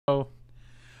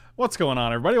What's going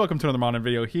on, everybody? Welcome to another modern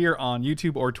video here on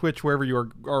YouTube or Twitch, wherever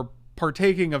you are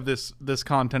partaking of this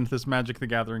content, this Magic the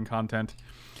Gathering content.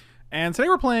 And today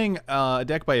we're playing a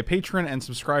deck by a patron and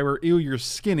subscriber, Ew, You're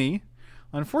Skinny.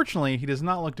 Unfortunately, he does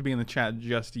not look to be in the chat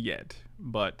just yet,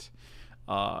 but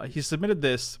he submitted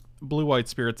this Blue-White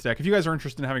Spirits deck. If you guys are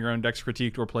interested in having your own decks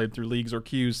critiqued or played through leagues or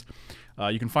queues,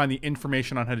 you can find the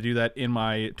information on how to do that in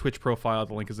my Twitch profile.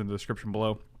 The link is in the description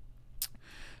below.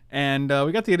 And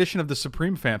we got the addition of the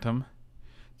Supreme Phantom,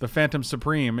 the Phantom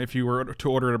Supreme, if you were to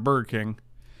order it at Burger King.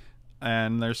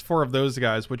 And there's 4 of those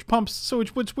guys, which pumps, so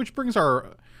which brings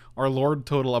our Lord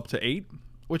total up to 8,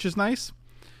 which is nice.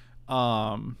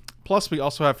 Plus, we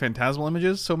also have Phantasmal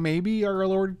Images, so maybe our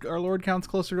Lord counts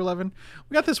closer to 11.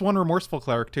 We got this one Remorseful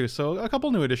Cleric too, so a couple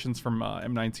new additions from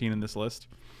M19 in this list.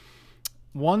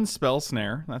 1 Spell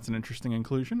Snare, that's an interesting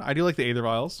inclusion. I do like the Aether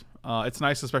Vials. It's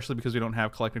nice, especially because we don't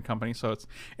have Collected Company, so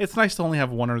it's nice to only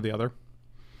have one or the other.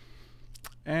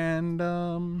 And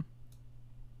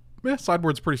yeah,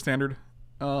 sideboard's pretty standard.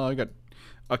 We got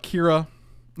Akira,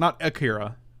 not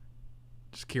Akira,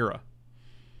 just Kira.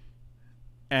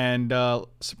 And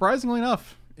surprisingly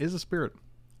enough, is a spirit.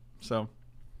 So,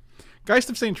 Geist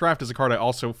of St. Traft is a card I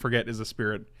also forget is a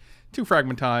spirit. 2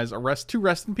 Fragmentize, a rest, 2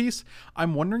 Rest in Peace.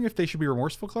 I'm wondering if they should be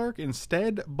Remorseful Cleric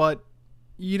instead, but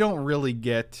you don't really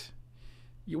get...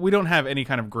 We don't have any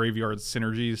kind of graveyard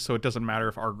synergies, so it doesn't matter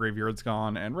if our graveyard's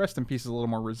gone, and Rest in Peace is a little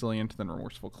more resilient than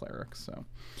Remorseful Cleric, so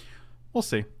we'll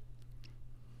see.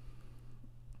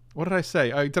 What did I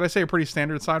say? Did I say a pretty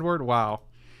standard sideboard? Wow.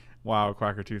 Wow,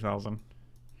 Quacker 2000.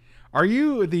 Are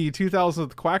you the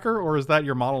 2000th Quacker, or is that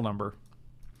your model number?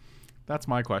 That's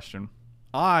my question.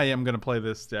 I am going to play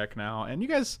this deck now, and you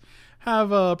guys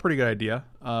have a pretty good idea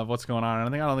of what's going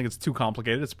on. I don't think it's too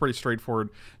complicated. It's a pretty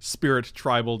straightforward Spirit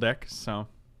Tribal deck, so...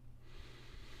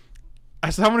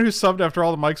 As someone who subbed after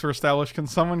all the mics were established, can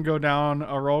someone go down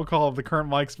a roll call of the current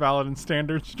mics valid in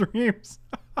standard streams?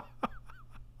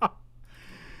 Oh,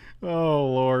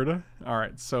 Lord.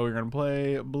 Alright, so we're going to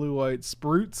play Blue-White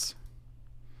Spruits.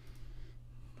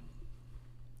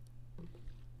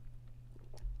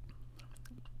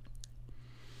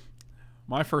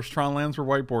 My first Tron lands were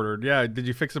white bordered. Yeah, did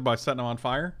you fix it by setting them on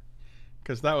fire?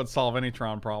 Because that would solve any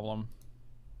Tron problem.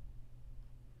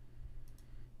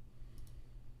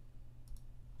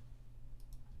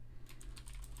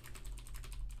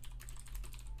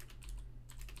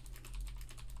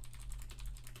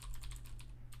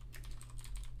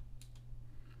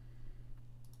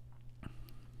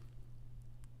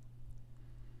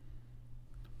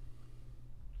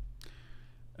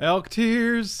 Elk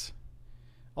Tears.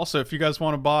 Also, if you guys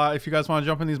want to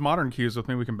jump in these modern queues with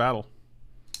me, we can battle.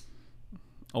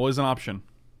 Always an option.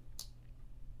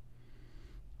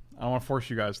 I don't want to force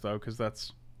you guys though, because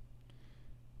that's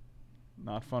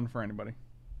not fun for anybody.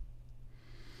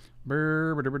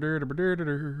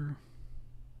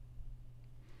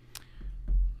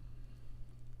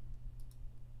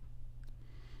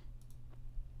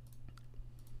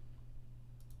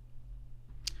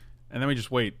 And then we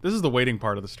just wait. This is the waiting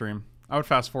part of the stream. I would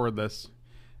fast forward this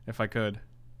if I could,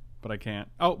 but I can't.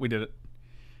 Oh, we did it.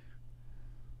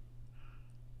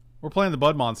 We're playing the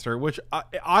Bud Monster, which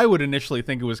I would initially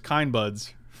think it was Kind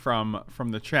Buds from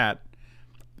the chat,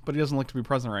 but he doesn't look to be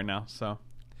present right now, so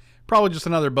probably just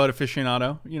another Bud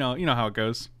aficionado. You know how it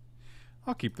goes.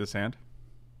 I'll keep this hand.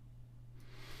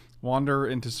 Wander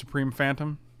into Supreme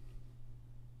Phantom.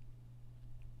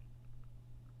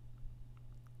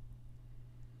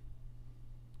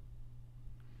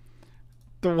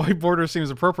 The white border seems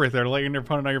appropriate there to let your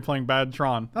opponent know you're playing bad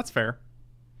Tron. That's fair.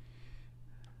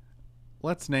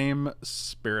 Let's name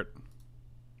Spirit.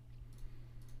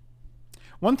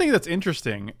 One thing that's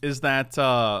interesting is that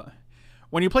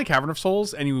when you play Cavern of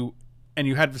Souls and you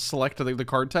had to select the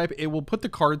card type, it will put the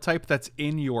card type that's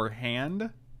in your hand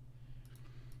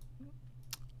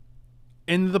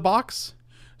in the box.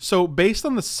 So based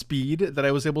on the speed that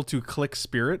I was able to click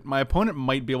Spirit, my opponent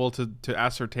might be able to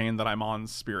ascertain that I'm on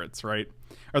Spirits, right?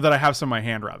 Or that I have some in my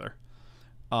hand, rather.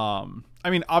 I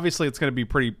mean, obviously it's going to be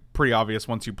pretty obvious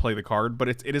once you play the card, but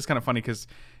it is kind of funny because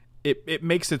it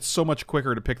makes it so much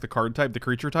quicker to pick the card type, the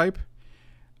creature type,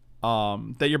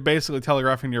 that you're basically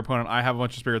telegraphing to your opponent, I have a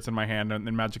bunch of Spirits in my hand,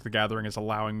 and Magic the Gathering is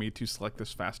allowing me to select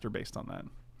this faster based on that.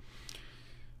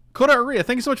 Koda Aria,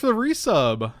 thank you so much for the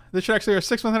resub. This should actually be our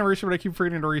 6th-month anniversary, but I keep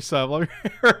forgetting to resub.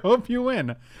 Hope you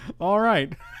win. All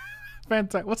right.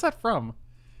 Fantastic. What's that from?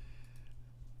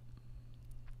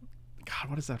 God,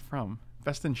 what is that from?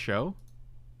 Best in Show?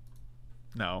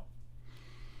 No.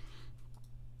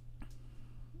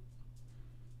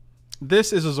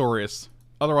 This is Azorius,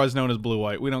 otherwise known as Blue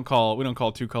White. We don't call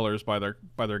 2 colors by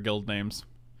their guild names.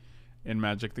 in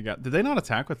Magic the Gathering. Did they not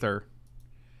attack with their...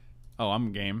 Oh,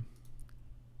 I'm game.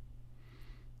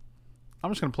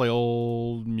 I'm just going to play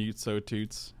old Mutso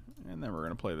Toots, and then we're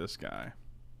going to play this guy.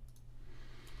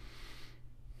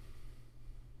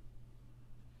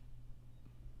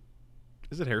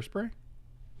 Is it Hairspray?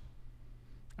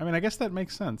 I mean, I guess that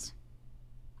makes sense.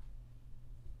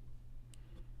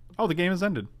 Oh, the game has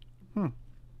ended.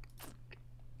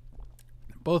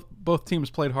 Both teams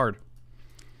played hard.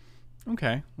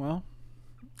 Okay, well,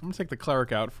 I'm going to take the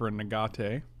Cleric out for a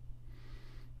Nagate.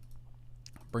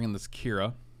 Bring in this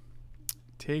Kira.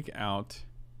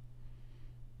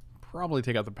 Probably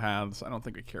take out the Paths. I don't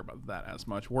think I care about that as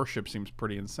much. Worship seems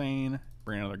pretty insane.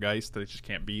 Bring another Geist that I just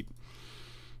can't beat.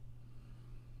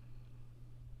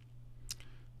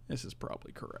 This is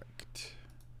probably correct.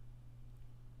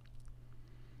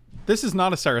 This is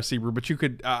not a Saracen brew, but you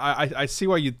could... I see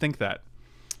why you'd think that.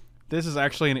 This is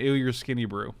actually an Ill Skinny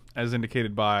brew, as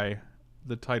indicated by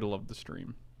the title of the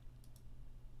stream.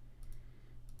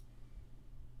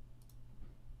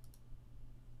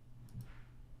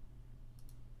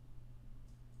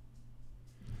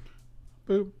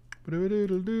 Boop.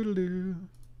 Ba-doodle-doodle-doo.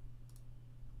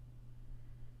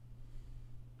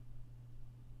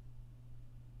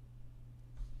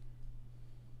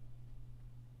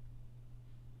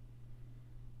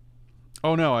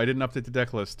 Oh no, I didn't update the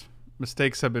deck list.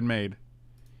 Mistakes have been made.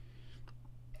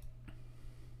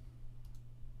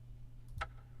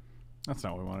 That's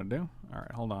not what we want to do.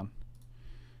 Alright, hold on.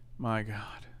 My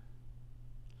God.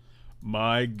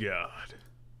 My God.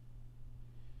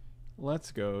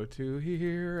 Let's go to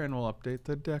here and we'll update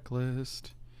the deck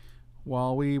list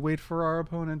while we wait for our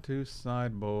opponent to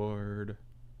sideboard.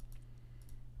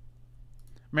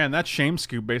 Man, that shame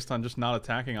scoop based on just not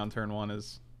attacking on turn 1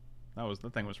 is...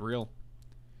 That thing was real.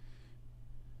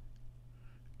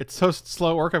 It's so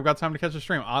slow work. I've got time to catch a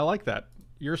stream. I like that.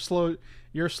 Your slow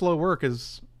work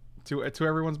is to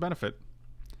everyone's benefit.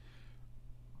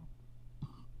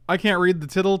 I can't read the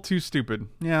tittle. Too stupid.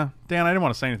 Yeah, Dan. I didn't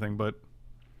want to say anything, but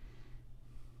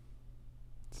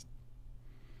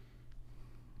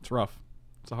it's rough.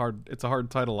 It's a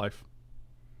hard title life.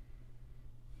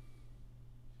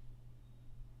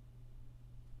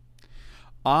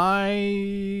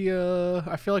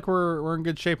 I feel like we're in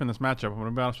good shape in this matchup. I'm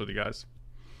gonna be honest with you guys.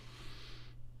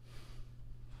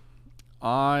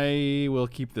 I will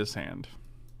keep this hand.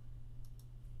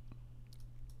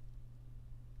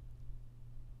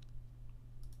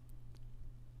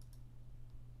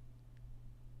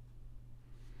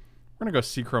 We're gonna go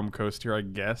Seachrome Coast here, I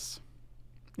guess.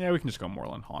 Yeah, we can just go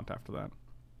Moorland Haunt after that.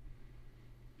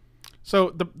 So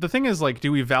the thing is, like,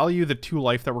 do we value the 2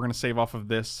 life that we're gonna save off of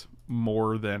this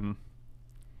more than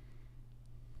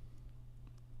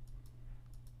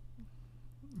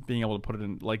being able to put it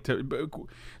in, like,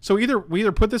 so we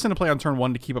either put this into play on turn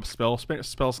 1 to keep up spell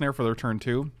snare for their turn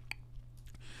 2,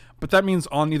 but that means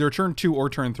on either turn 2 or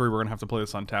turn 3 we're gonna have to play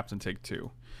this untapped and take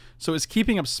 2. So is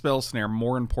keeping up spell snare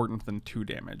more important than 2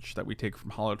 damage that we take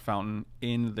from Hallowed Fountain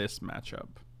in this matchup?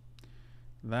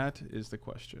 That is the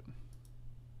question.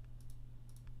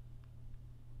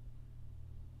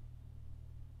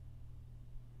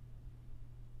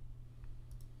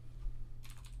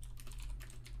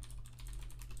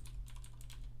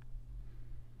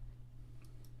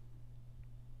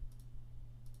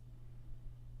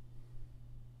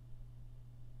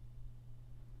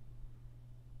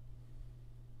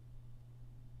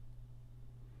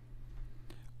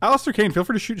 Alistair Kane, feel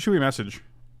free to shoot me a message.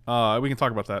 We can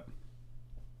talk about that.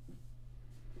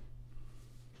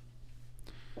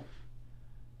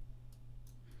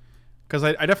 Because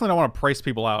I definitely don't want to price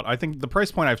people out. I think the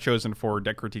price point I've chosen for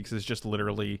deck critiques is just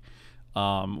literally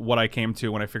what I came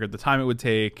to when I figured the time it would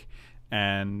take,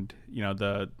 and you know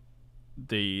the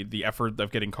effort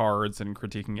of getting cards and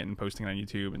critiquing it and posting it on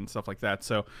YouTube and stuff like that.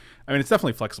 So I mean, it's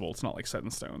definitely flexible. It's not like set in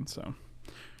stone. So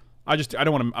I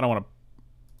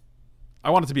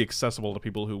want it to be accessible to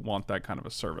people who want that kind of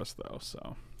a service, though. So,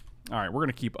 all right, we're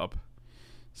gonna keep up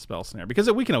Spell Snare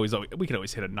because we can always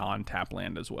hit a non-tap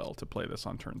land as well to play this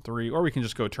on turn 3, or we can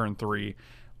just go turn 3,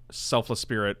 Selfless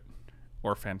Spirit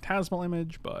or Phantasmal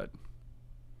Image. But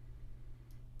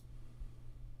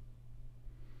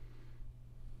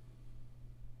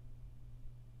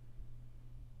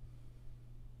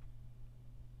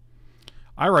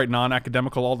I write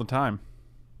non-academical all the time.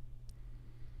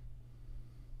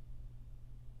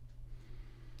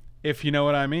 If you know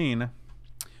what I mean.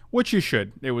 Which you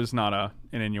should. It was not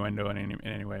an innuendo in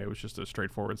any way. It was just a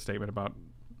straightforward statement about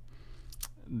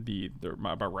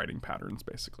about writing patterns,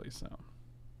 basically. So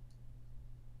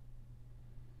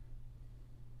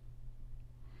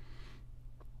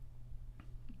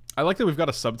I like that we've got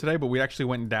a sub today, but we actually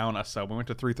went down a sub. We went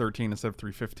to 313 instead of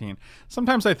 315.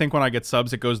 Sometimes I think when I get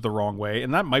subs, it goes the wrong way,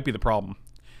 and that might be the problem.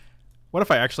 What if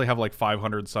I actually have like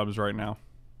 500 subs right now?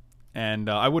 And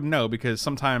I wouldn't know, because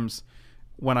sometimes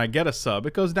when I get a sub,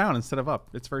 it goes down instead of up.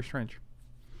 It's very strange.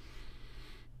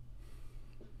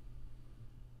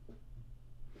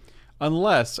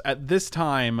 Unless, at this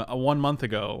time, 1 month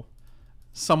ago,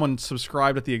 someone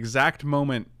subscribed at the exact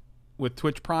moment with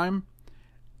Twitch Prime,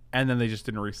 and then they just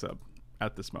didn't resub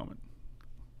at this moment.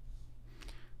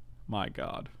 My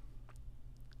God.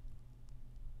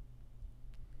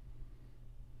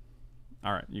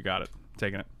 All right, you got it.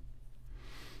 Taking it.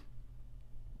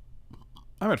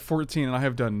 I'm at 14 and I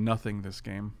have done nothing this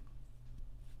game.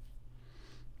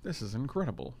 This is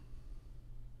incredible.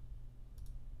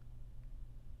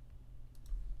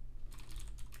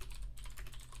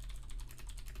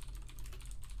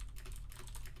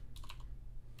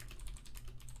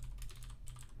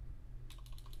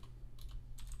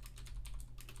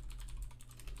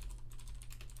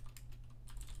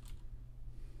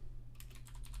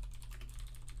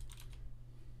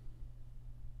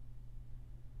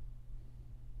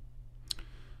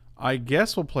 I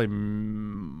guess we'll play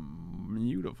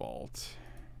Mutavault.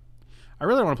 I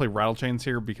really want to play Rattlechains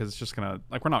here because it's just gonna,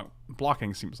 like, we're not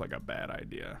blocking seems like a bad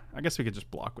idea. I guess we could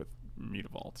just block with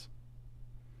Mutavault.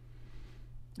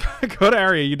 Good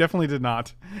area. You definitely did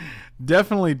not.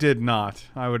 Definitely did not.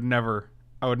 I would never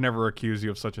accuse you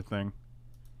of such a thing.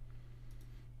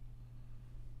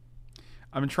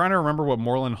 I'm trying to remember what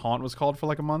Moorland Haunt was called for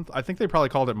like a month. I think they probably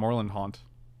called it Moorland Haunt.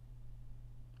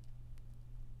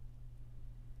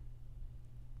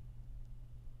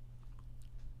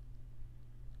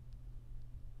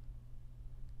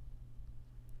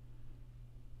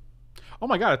 Oh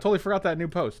my God, I totally forgot that new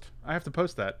post. I have to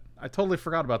post that. I totally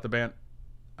forgot about the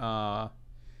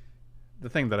the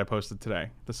thing that I posted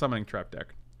today. The Summoning Trap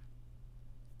deck.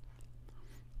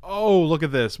 Oh, look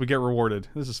at this. We get rewarded.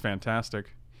 This is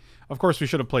fantastic. Of course, we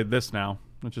should have played this now,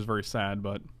 which is very sad,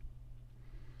 but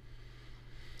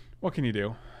what can you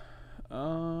do?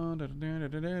 Alright,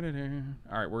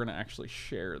 we're going to actually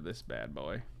share this bad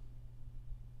boy.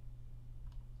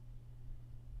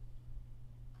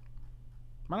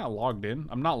 Am I not logged in?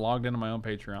 I'm not logged into my own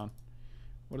Patreon.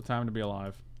 What a time to be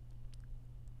alive.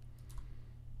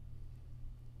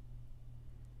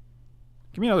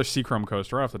 Give me another Seachrome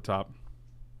Coast right off the top.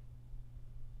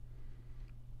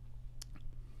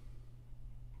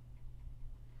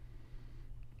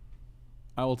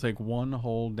 I will take 1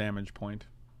 whole damage point.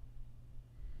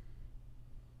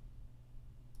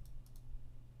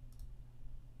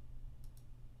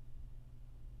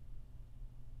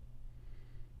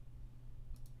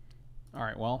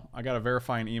 Alright, well, I got a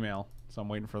verifying email, so I'm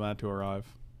waiting for that to arrive.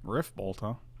 Riftbolt,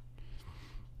 huh?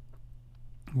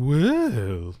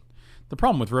 Well, the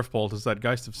problem with Riftbolt is that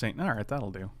Geist of Saint... Alright, that'll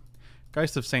do.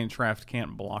 Geist of Saint Traft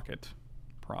can't block it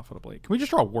profitably. Can we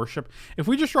just draw Worship? If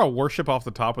we just draw Worship off the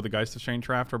top with the Geist of Saint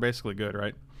Traft, we're basically good,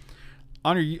 right?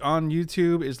 On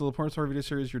YouTube, is the Leporatory video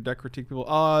series your deck critique people?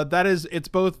 That is... It's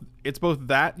both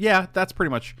that... Yeah, that's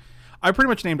pretty much... I pretty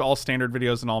much named all standard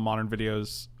videos and all modern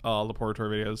videos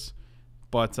Leporatory videos.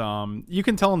 But you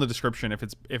can tell in the description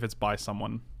if it's by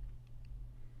someone.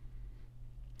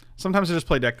 Sometimes I just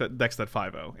play decks that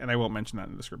 5-0, and I won't mention that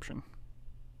in the description.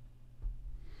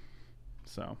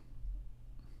 So,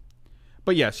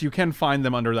 but yes, you can find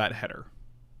them under that header.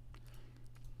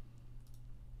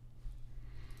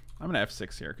 I'm gonna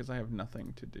F6 here because I have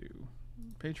nothing to do.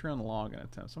 Patreon login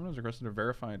attempt. Someone has requested a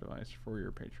verifying device for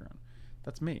your Patreon.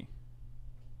 That's me.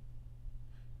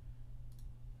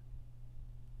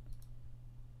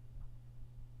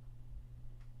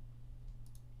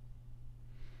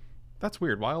 That's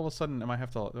weird. Why all of a sudden do I have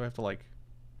to like...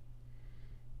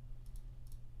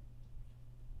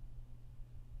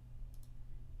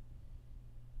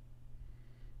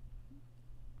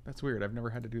 That's weird. I've never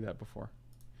had to do that before.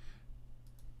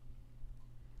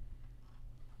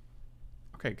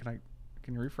 Okay, can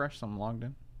you refresh so I'm logged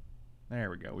in? There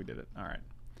we go. We did it. All right.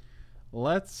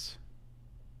 Let's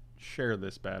share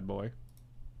this bad boy.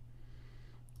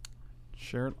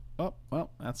 Share it. Oh, well,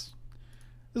 that's...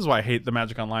 This is why I hate the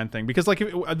Magic Online thing, because like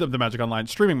the Magic Online,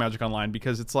 streaming Magic Online,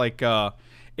 because it's like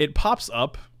it pops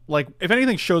up, like if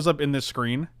anything shows up in this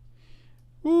screen,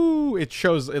 ooh, it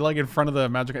shows it like in front of the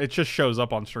Magic, it just shows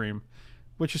up on stream,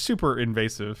 which is super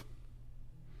invasive.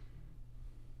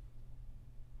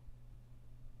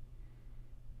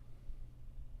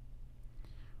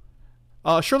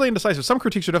 Surely indecisive. Some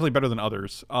critiques are definitely better than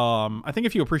others. I think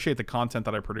if you appreciate the content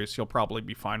that I produce, you'll probably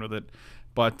be fine with it.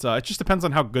 But it just depends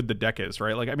on how good the deck is,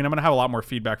 right? Like, I mean, I'm going to have a lot more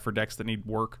feedback for decks that need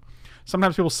work.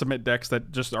 sometimes people submit decks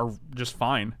that just are just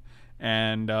fine,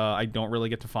 and I don't really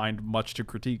get to find much to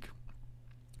critique.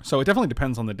 So it definitely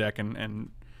depends on the deck and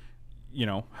you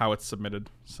know, how it's submitted.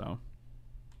 So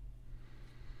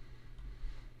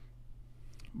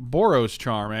Boros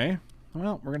Charm, eh?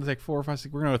 Well, we're gonna take 4, 5,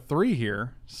 6. We're gonna go 3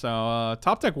 here. So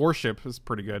top deck Warship is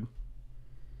pretty good,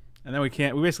 and then we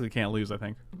basically can't lose, I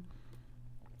think.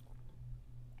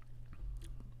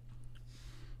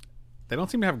 They don't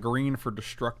seem to have green for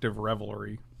Destructive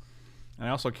Revelry, and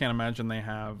I also can't imagine they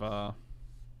have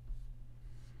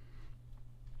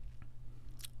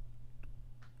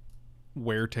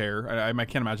Wear Tear. I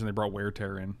can't imagine they brought Wear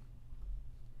Tear in.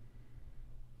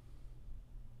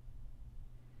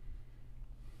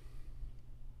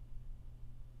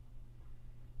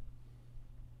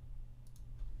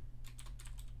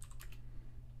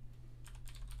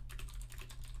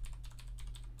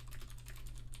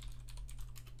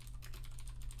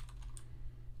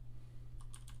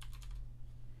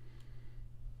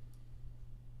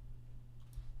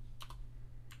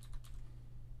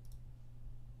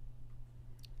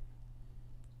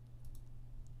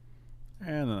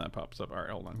 And then that pops up. All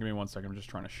right, hold on. Give me 1 second. I'm just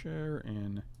trying to share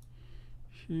in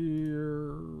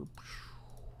here.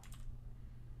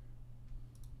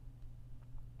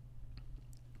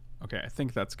 Okay, I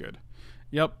think that's good.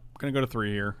 Yep, gonna go to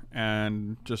 3 here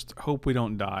and just hope we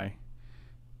don't die.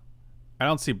 I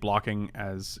don't see blocking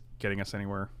as getting us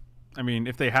anywhere. I mean,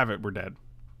 if they have it, we're dead.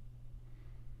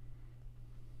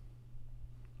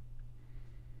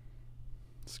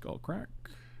 Skull Crack.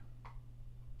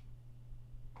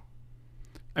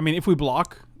 I mean, if we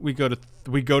block, we go to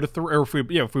 3, or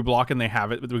if we block and they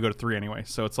have it, we go to 3 anyway.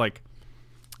 So it's like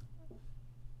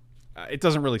it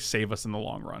doesn't really save us in the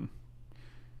long run.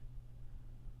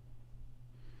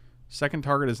 Second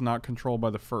target is not controlled by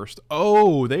the first.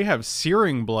 Oh, they have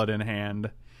Searing Blood in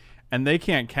hand, and they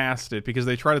can't cast it because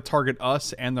they try to target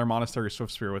us and their Monastery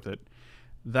Swiftspear with it.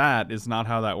 That is not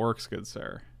how that works, good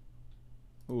sir.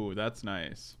 Ooh, that's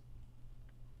nice.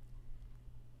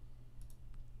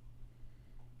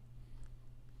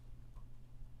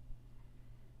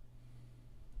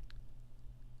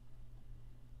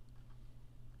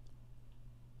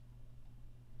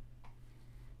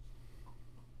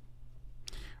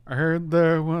 I heard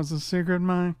there was a secret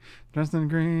mine dressed in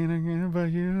green again,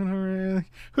 but you don't really.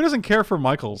 Who doesn't care for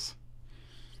Michaels?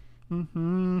 I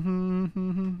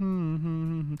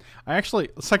actually,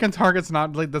 second target's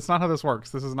not like, that's not how this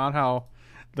works. This is not how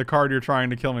the card you're trying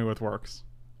to kill me with works.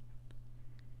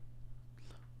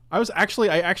 I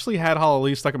actually had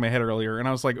Hallowed stuck in my head earlier, and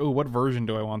I was like, oh, what version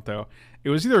do I want though? It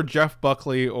was either Jeff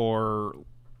Buckley or,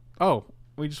 oh,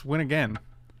 we just win again.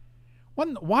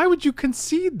 Why would you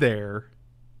concede there?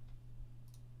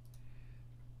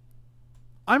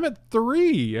 I'm at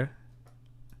 3.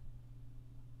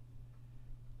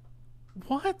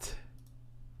 What?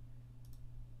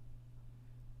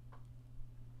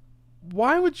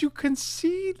 Why would you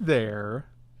concede there?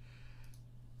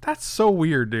 That's so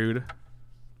weird, dude.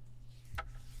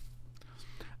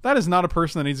 That is not a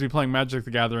person that needs to be playing Magic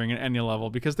the Gathering at any level,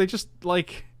 because they just,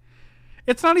 like,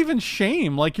 it's not even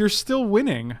shame. Like, you're still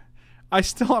winning.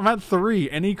 I'm at 3.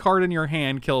 Any card in your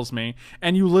hand kills me,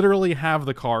 and you literally have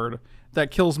the card that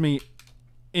kills me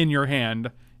in your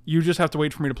hand. You just have to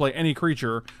wait for me to play any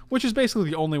creature, which is basically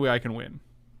the only way I can win.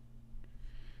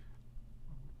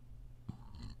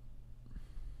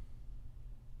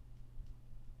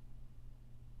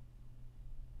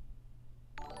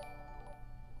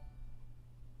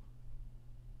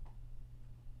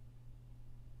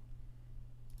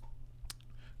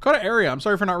 Coda Area, I'm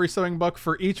sorry for not resubbing, Buck.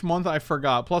 For each month I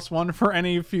forgot. +1 for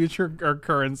any future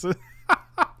occurrences.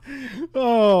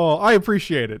 Oh, I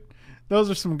appreciate it.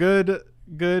 Those are some good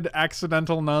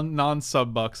accidental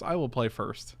non-sub bucks. I will play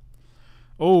first.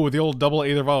 Oh, the old double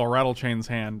Aether Vial Rattlechains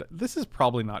hand. This is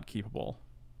probably not keepable.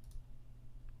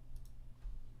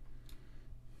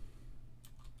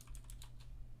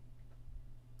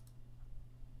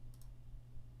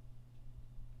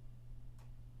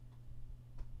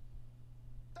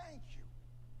 Thank you.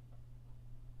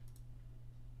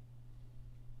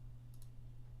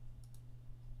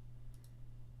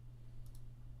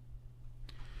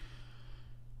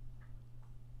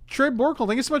 Trey Borkle,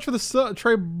 thank you so much for the sub.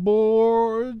 Trey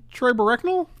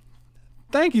Boreknal?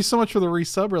 Thank you so much for the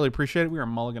resub. Really appreciate it. We are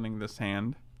mulliganing this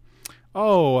hand.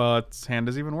 Oh, its hand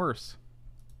is even worse.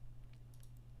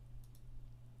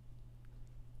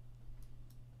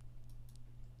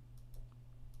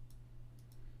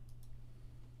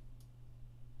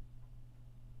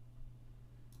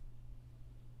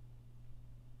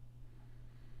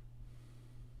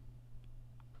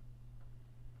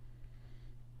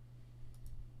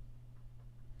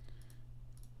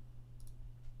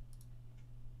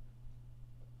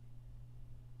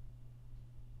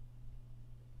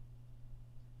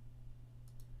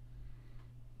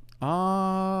 We're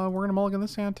gonna mulligan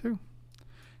this hand too.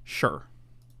 Sure.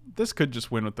 This could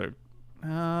just win with the...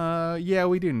 yeah,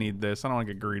 we do need this. I don't want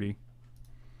to get greedy.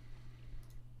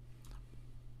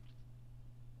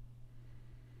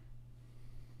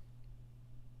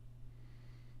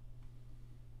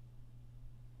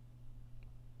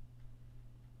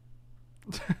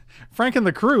 Frank and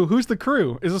the crew. Who's the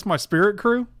crew? Is this my spirit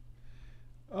crew?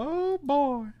 Oh,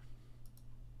 boy.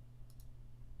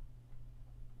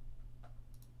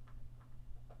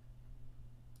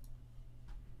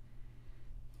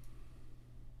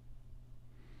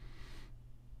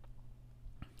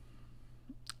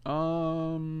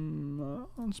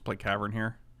 Let's play Cavern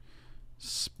here.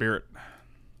 Spirit.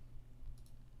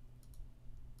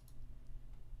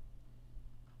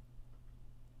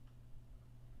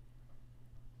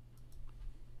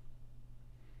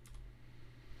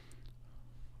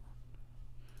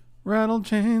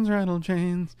 Rattlechains,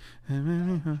 Rattlechains.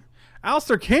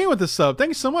 Alistair Kane with the sub. Thank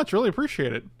you so much. Really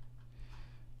appreciate it.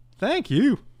 Thank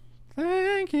you.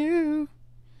 Thank you.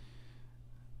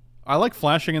 I like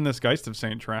flashing in this Geist of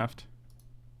St. Traft.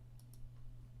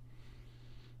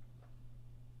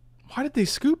 Why did they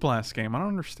scoop last game? I don't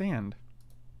understand.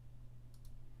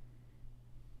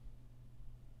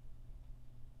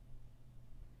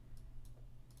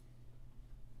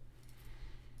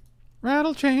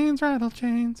 Rattlechains,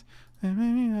 Rattlechains.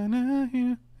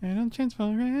 Rattlechains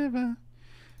forever.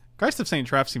 Geist of St.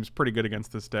 Traft seems pretty good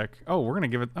against this deck. Oh, we're going to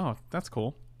give it... Oh, that's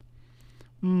cool.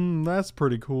 That's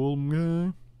pretty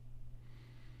cool.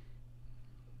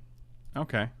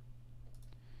 Okay.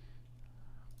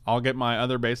 I'll get my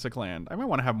other basic land. I might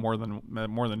want to have more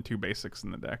than 2 basics in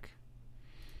the deck.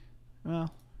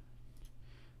 Well,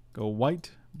 go white,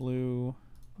 blue,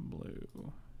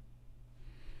 blue.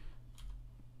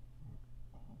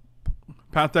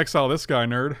 Path to Exile this guy,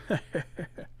 nerd.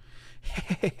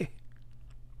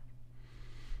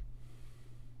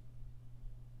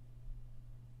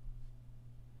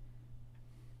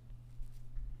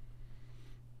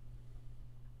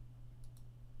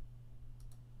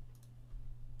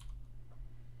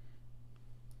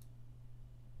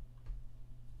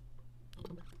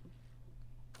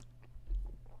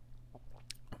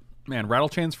 Man,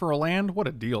 Rattlechains for a land? What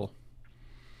a deal.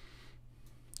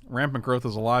 Rampant growth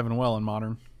is alive and well in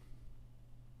Modern.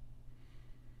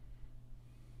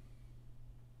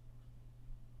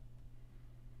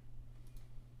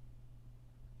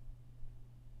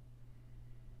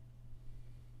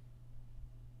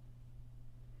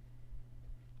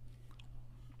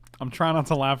 I'm trying not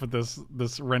to laugh at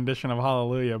this rendition of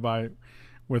Hallelujah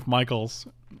with Michaels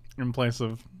in place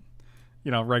of,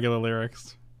 regular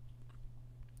lyrics.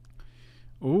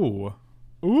 Ooh.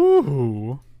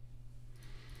 Ooh.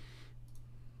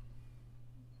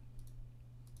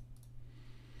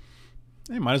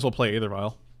 They might as well play Aether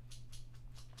Vial.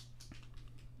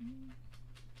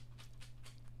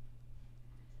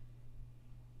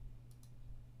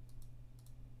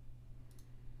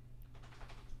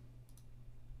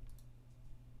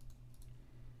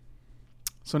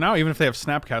 So now even if they have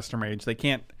Snapcaster Mage, they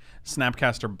can't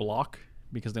Snapcaster block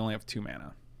because they only have 2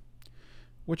 mana.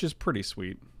 Which is pretty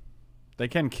sweet. They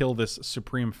can kill this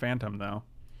Supreme Phantom though.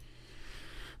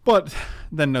 But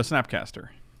then no Snapcaster.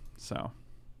 So...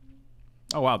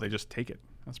 Oh wow, they just take it.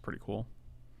 That's pretty cool.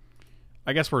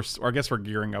 I guess we're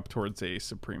gearing up towards a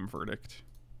Supreme Verdict.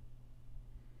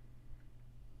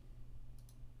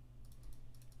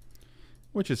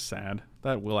 Which is sad.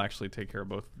 That will actually take care of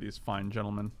both of these fine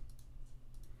gentlemen.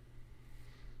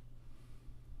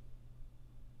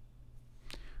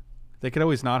 They could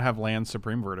always not have land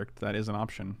Supreme Verdict. That is an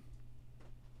option.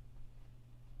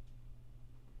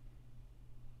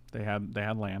 They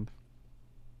had land.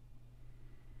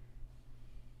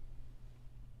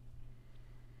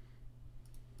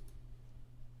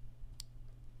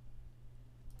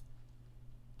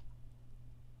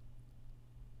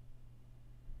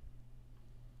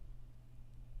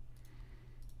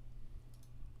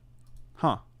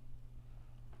 Huh.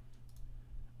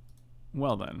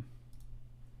 Well then.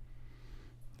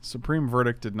 Supreme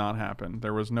Verdict did not happen.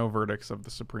 There was no verdicts of the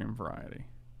Supreme variety.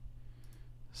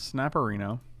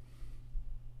 Snapperino.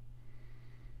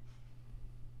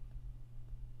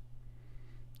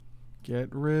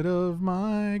 Get rid of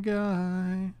my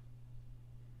guy.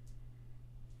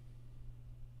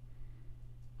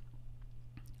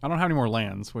 I don't have any more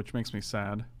lands, which makes me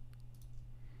sad.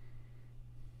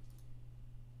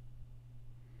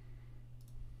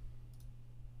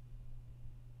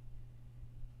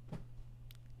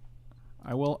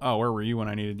 I will... Oh, where were you when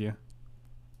I needed you?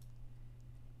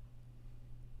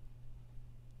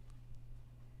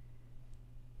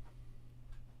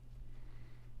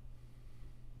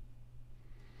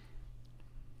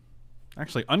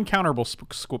 Actually,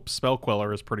 uncounterable Spell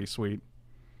Queller is pretty sweet.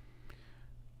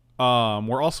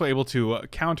 We're also able to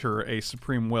counter a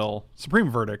Supreme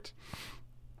Verdict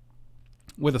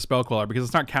with a Spell Queller because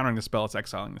it's not countering the spell, it's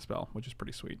exiling the spell, which is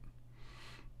pretty sweet.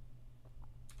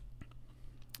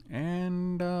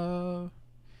 And I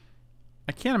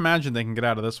can't imagine they can get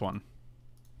out of this one.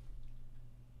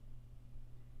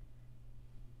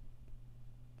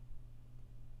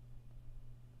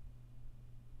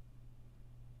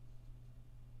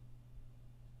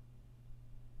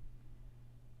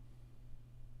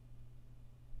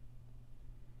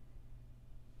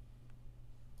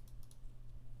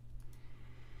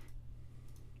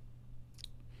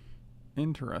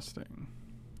 Interesting.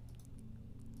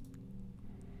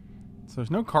 So there's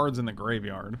no cards in the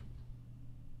graveyard.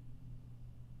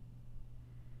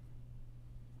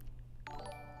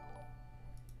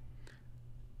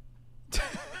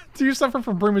 Do you suffer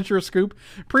from premature scoop?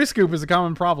 Pre-scoop is a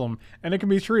common problem, and it can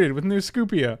be treated with new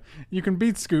Scoopia. You can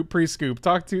beat scoop, pre-scoop.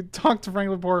 Talk to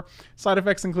Frank Lepore. Side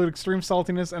effects include extreme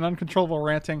saltiness and uncontrollable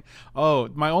ranting. Oh,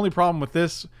 my only problem with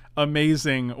this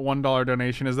amazing $1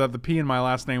 donation is that the P in my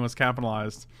last name was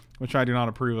capitalized, which I do not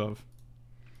approve of.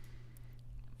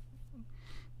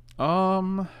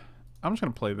 I'm just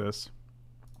gonna play this.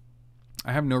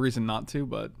 I have no reason not to,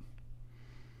 but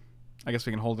I guess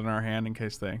we can hold it in our hand in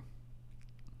case they...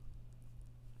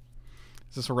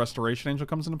 Is this a Restoration Angel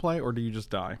comes into play, or do you just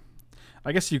die?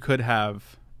 I guess you could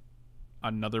have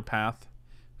another path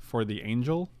for the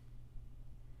Angel,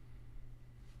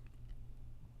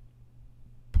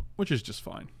 which is just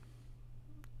fine.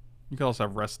 You could also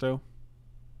have Resto.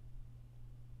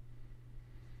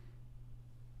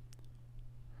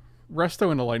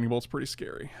 Resto into Lightning Bolt's pretty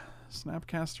scary.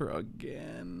 Snapcaster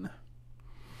again.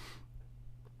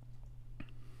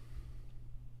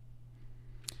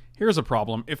 Here's a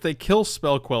problem. If they kill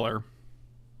Spell Queller,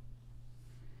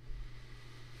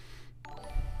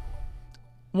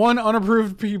 one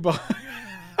unapproved P-bot.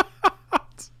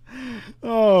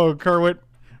 Oh, Kerwit,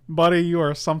 buddy, you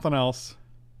are something else.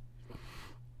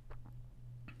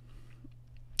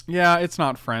 Yeah, it's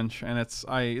not French, and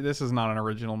this is not an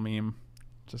original meme,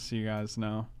 just so you guys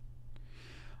know.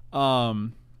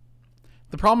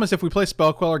 The problem is if we play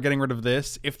Spell Queller getting rid of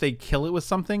this, if they kill it with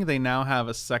something, they now have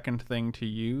a second thing to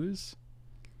use.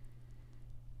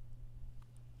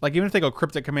 Like, even if they go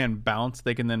Cryptic Command bounce,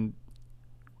 they can then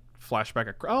flash back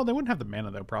a... Oh, they wouldn't have the mana,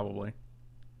 though, probably.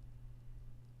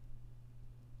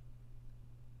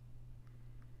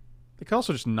 They could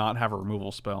also just not have a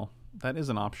removal spell. That is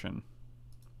an option.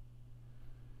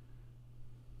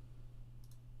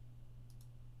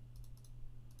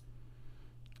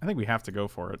 I think we have to go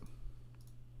for it.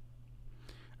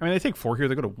 I mean, they take 4 here.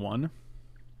 They go to 1.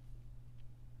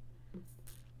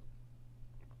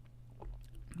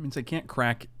 It means they can't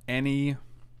crack any...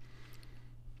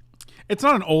 It's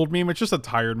not an old meme. It's just a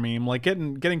tired meme. Like,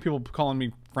 getting people calling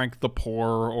me Frank the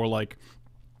Poor, or, like,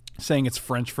 saying it's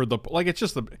French for the... Like, it's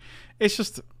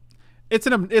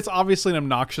obviously an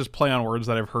obnoxious play on words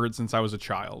that I've heard since I was a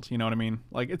child. You know what I mean?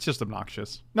 Like, it's just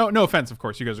obnoxious. No offense, of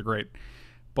course. You guys are great.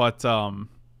 But,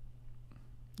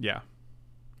 yeah.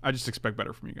 I just expect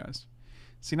better from you guys.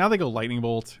 See, now they go Lightning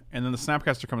Bolt, and then the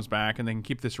Snapcaster comes back, and they can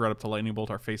keep this right up to Lightning Bolt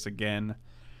our face again.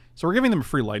 So we're giving them a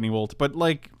free Lightning Bolt, but,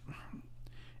 like,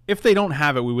 if they don't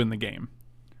have it, we win the game,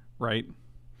 right?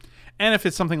 And if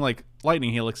it's something like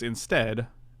Lightning Helix instead,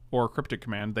 or Cryptic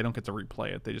Command, they don't get to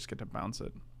replay it. They just get to bounce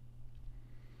it.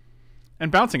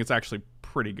 And bouncing it's actually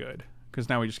pretty good, because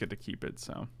now we just get to keep it,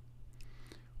 so...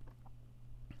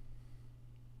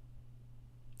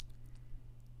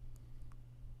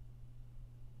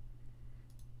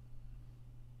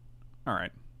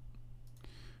 Alright.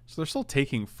 So they're still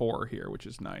taking 4 here, which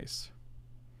is nice.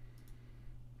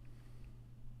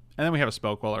 And then we have a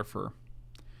Spell Queller for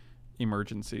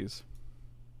emergencies.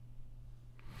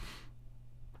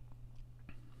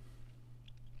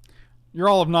 You're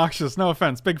all obnoxious. No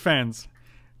offense. Big fans.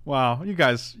 Wow. You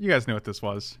guys knew what this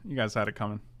was. You guys had it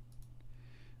coming.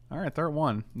 Alright, they're at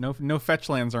 1. No fetch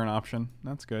lands are an option.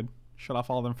 That's good. Shut off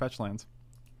all them fetch lands.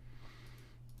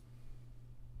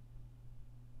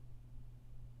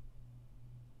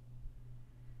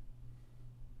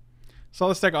 Saw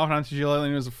this deck often on TG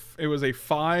lately. It was a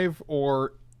 5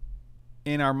 or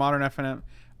in our modern FNM.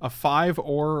 A 5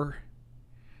 or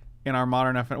in our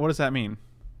modern FNM. What does that mean?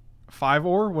 5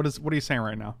 or? What are you saying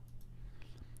right now?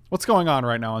 What's going on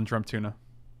right now on Drum Tuna?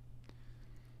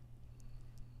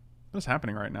 What's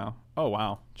happening right now? Oh,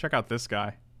 wow. Check out this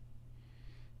guy.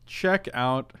 Check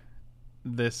out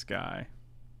this guy.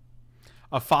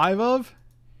 A 5 of?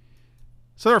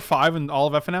 So there are 5 in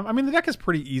all of FNM? I mean, the deck is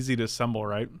pretty easy to assemble,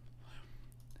 right?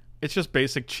 It's just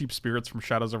basic cheap spirits from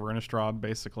Shadows over Innistrad,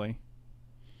 basically.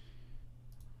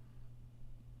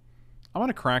 I'm going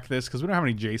to crack this because we don't have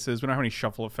any Jaces. We don't have any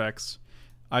shuffle effects.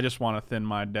 I just want to thin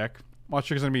my deck. Watch,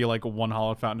 there's going to be like one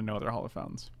Hallowed Fountain and no other Hallowed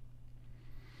Fountains.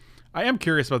 I am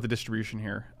curious about the distribution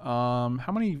here.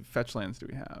 How many fetch lands do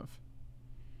we have?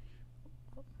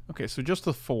 Okay, so just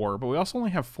the 4, but we also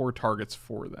only have 4 targets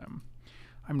for them.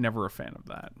 I'm never a fan of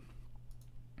that.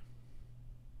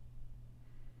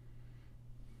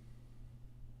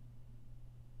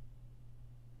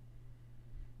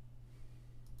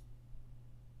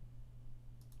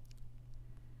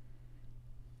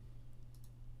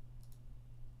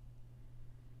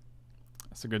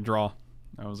 That's a good draw.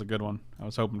 That was a good one. I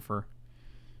was hoping for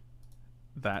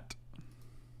that.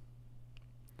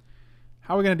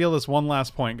 How are we going to deal this one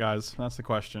last point, guys? That's the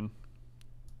question.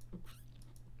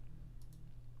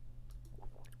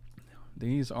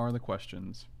 These are the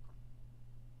questions.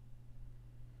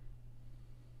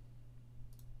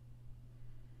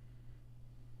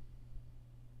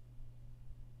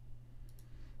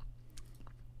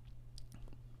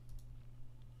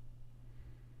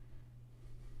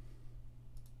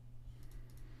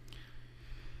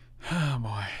 Oh,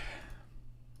 boy.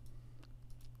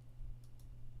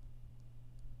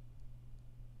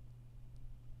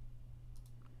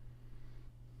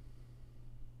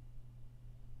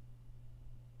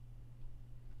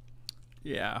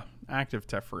 Yeah, active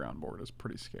Teferi on board is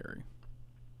pretty scary.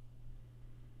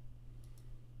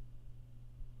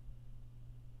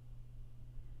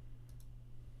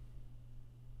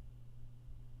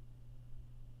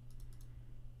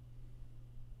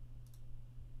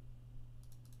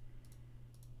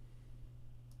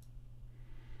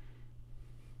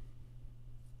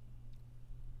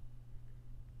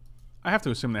 I have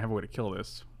to assume they have a way to kill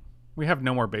this. We have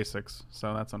no more basics,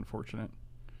 so that's unfortunate.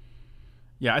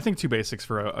 Yeah, I think 2 basics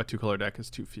for a 2-color deck is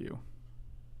too few.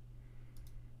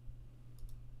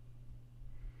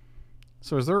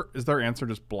 So is their answer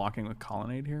just blocking with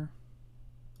Colonnade here?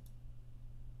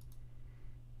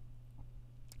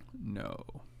 No.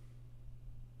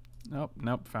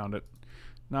 Nope, found it.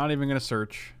 Not even going to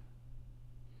search.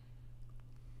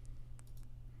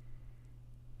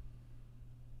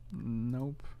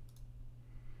 Nope.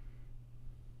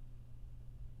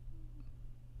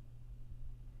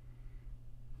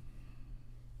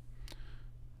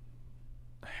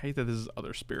 I hate that this is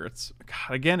other spirits.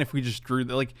 God, again, if we just drew...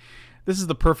 Like, this is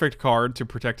the perfect card to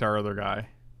protect our other guy.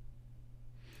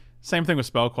 Same thing with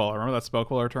Spell Queller. Remember that Spell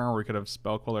Queller turn where we could have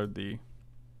Spell Quellered the...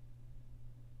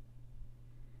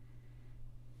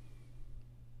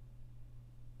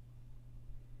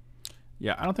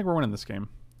 Yeah, I don't think we're winning this game.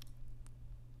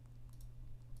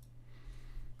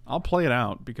 I'll play it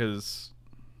out because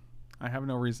I have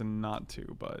no reason not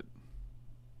to, but...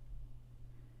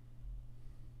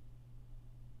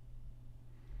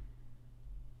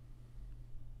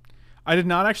 I did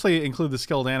not actually include the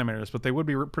skilled animators, but they would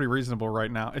be pretty reasonable right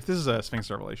now. If this is a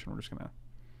Sphinx Revelation, we're just gonna...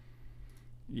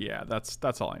 Yeah,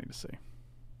 that's all I need to see.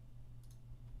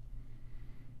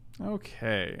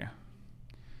 Okay.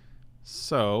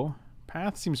 So,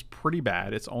 Path seems pretty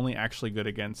bad. It's only actually good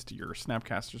against your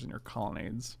Snapcasters and your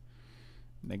Colonnades.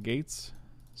 Negates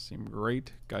seem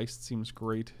great. Geist seems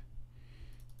great.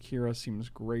 Kira seems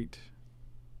great.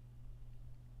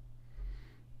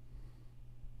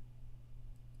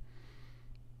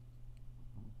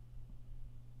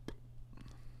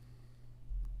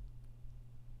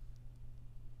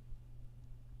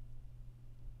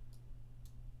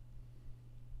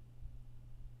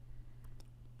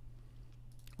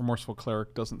 Remorseful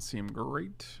Cleric doesn't seem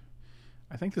great.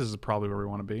 I think this is probably where we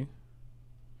want to be.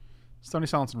 Stony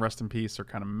Silence and Rest in Peace are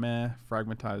kind of meh.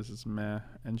 Fragmentize is meh.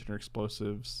 Engineer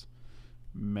Explosives,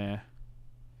 meh.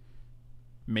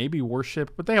 Maybe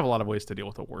Worship, but they have a lot of ways to deal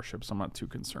with a Worship, so I'm not too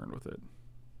concerned with it.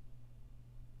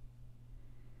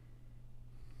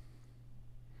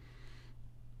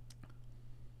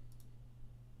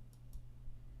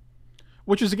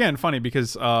 Which is, again, funny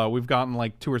because we've gotten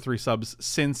like 2 or 3 subs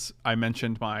since I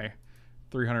mentioned my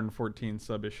 314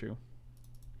 sub issue.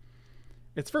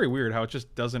 It's very weird how it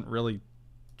just doesn't really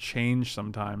change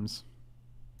sometimes.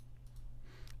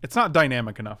 It's not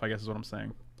dynamic enough, I guess is what I'm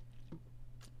saying.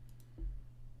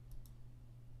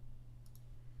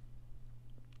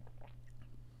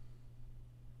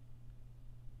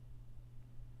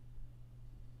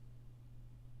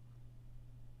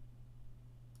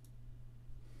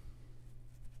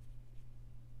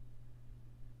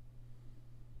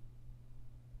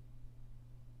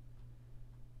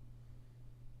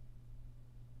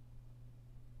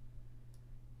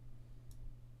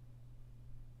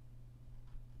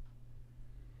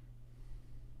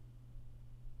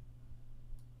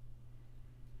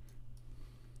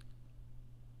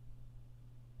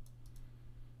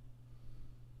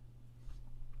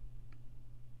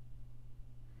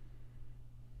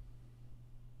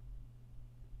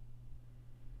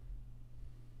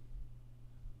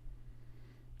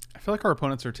 feel like our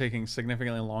opponents are taking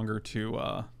significantly longer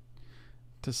to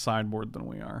sideboard than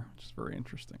we are, which is very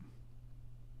interesting.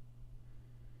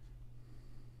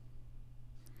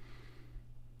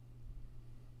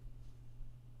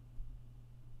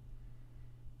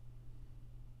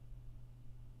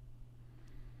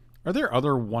 Are there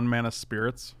other 1-mana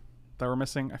spirits that we're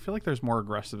missing? I feel like there's more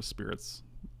aggressive spirits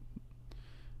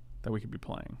that we could be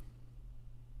playing.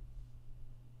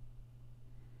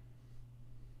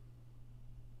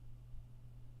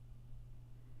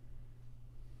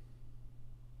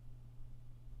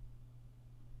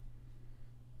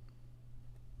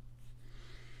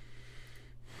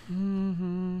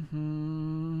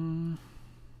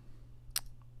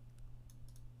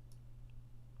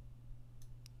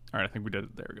 All right, I think we did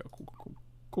it. There we go.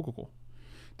 Cool.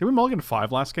 Did we mulligan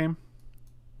 5 last game?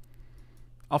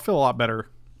 I'll feel a lot better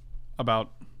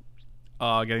about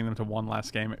getting them to 1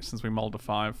 last game since we mulled to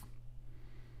 5.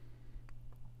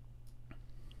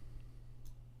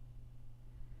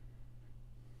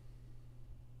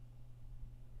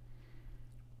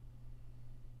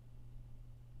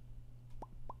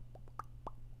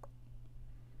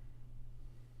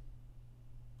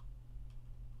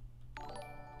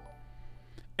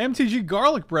 MTG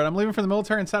Garlic Bread. I'm leaving for the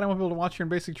military and sad I won't be able to watch your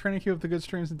basic training. Keep up the good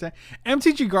streams and day.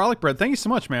 MTG Garlic Bread. Thank you so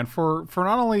much, man, for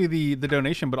not only the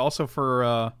donation but also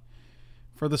for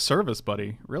the service,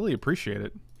 buddy. Really appreciate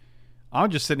it.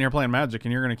 I'm just sitting here playing Magic,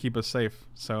 and you're gonna keep us safe.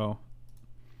 So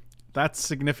that's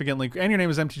significantly. And your name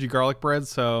is MTG Garlic Bread,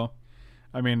 so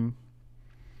I mean,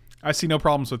 I see no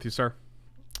problems with you, sir.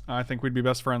 I think we'd be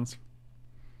best friends.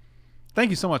 Thank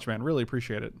you so much, man. Really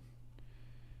appreciate it.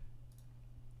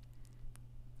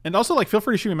 And also, like, feel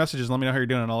free to shoot me messages and let me know how you're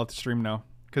doing, and I'll let the stream know.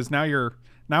 Because now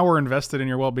we're invested in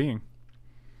your well-being.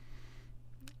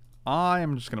 I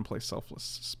am just gonna play Selfless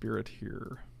Spirit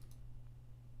here.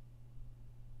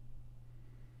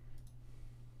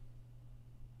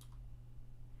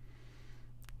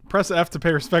 Press F to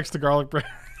pay respects to Garlic Bread.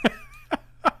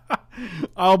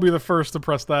 I'll be the first to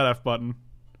press that F button.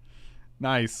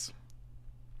 Nice.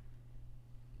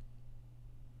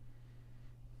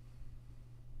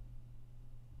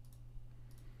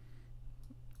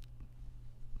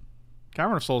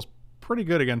 Cavern of Souls pretty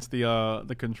good against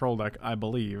the control deck, I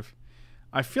believe.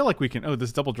 I feel like we can. Oh,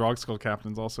 this double Drogskol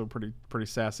Captain's also pretty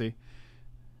sassy.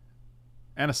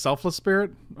 And a Selfless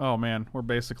Spirit. Oh man, we're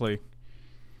basically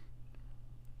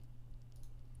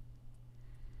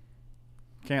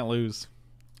can't lose.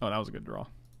 Oh, that was a good draw.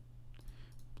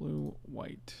 Blue,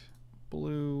 white,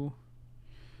 blue.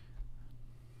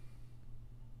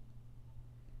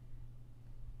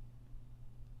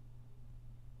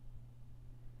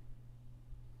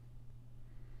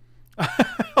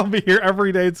 I'll be here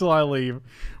every day till I leave.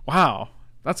 Wow,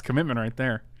 that's commitment right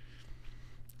there.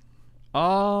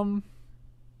 I'm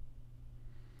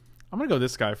gonna go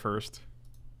this guy first.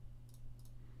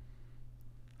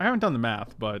 I haven't done the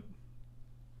math, but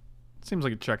it seems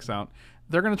like it checks out.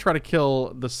 They're gonna try to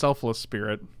kill the Selfless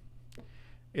Spirit.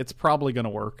 It's probably gonna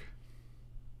work.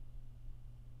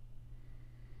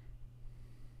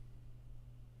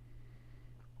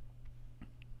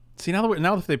 See,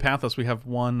 now that they path us, we have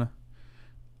one.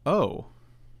 Oh.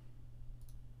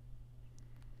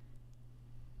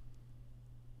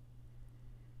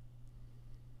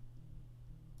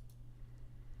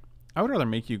 I would rather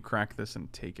make you crack this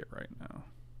and take it right now.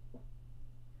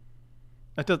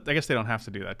 I guess they don't have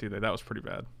to do that, do they? That was pretty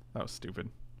bad. That was stupid.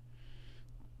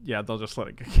 Yeah, they'll just let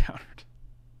it get countered.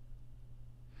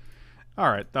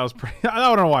 Alright, that was pretty... I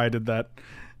don't know why I did that.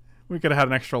 We could have had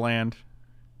an extra land.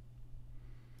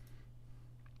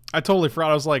 I totally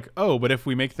forgot. I was like, oh, but if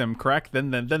we make them crack, then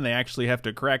they actually have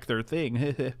to crack their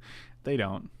thing. They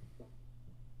don't.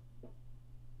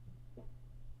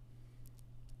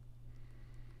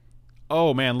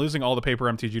 Oh, man, losing all the paper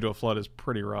MTG to a flood is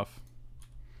pretty rough.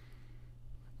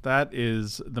 That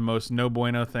is the most no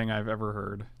bueno thing I've ever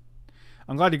heard.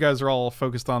 I'm glad you guys are all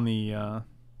focused on the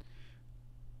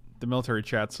military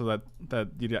chat so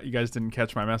that you guys didn't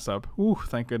catch my mess up. Ooh,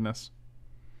 thank goodness.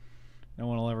 No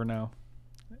one will ever know.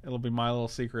 It'll be my little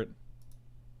secret.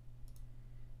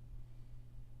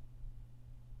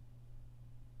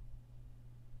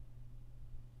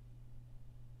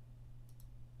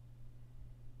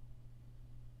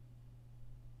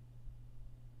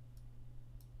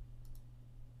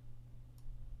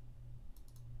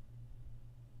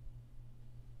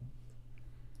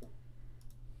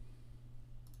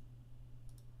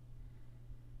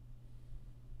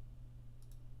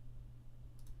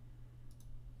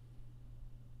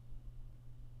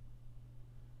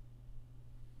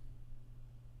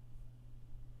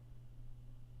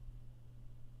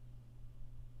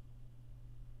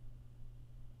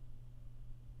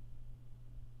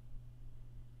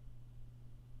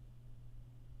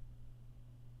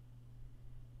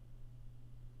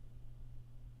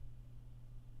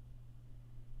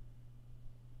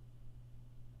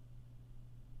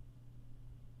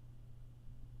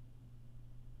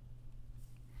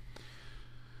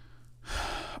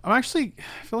 I feel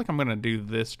like I'm going to do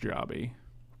this jobby.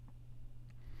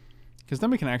 Because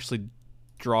then we can actually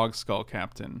Drogskol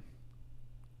Captain.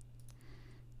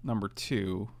 Number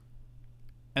 2.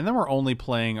 And then we're only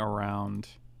playing around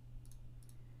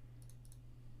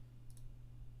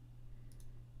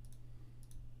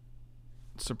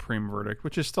Supreme Verdict,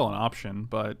 which is still an option,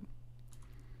 but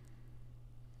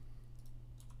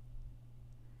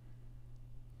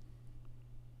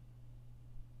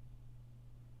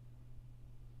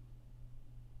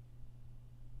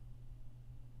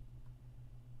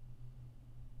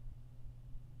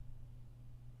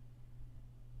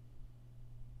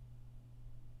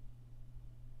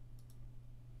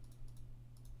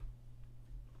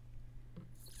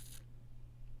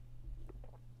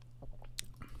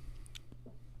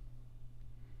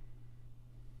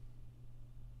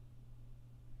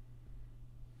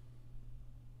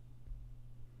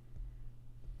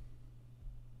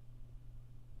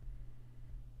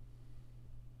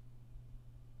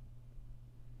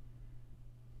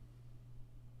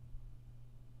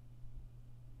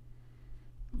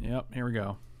yep, here we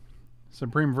go.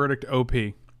 Supreme Verdict OP.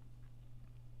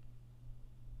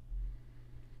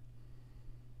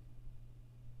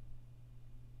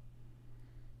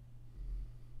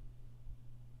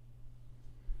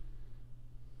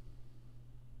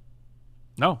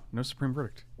 No Supreme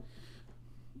Verdict.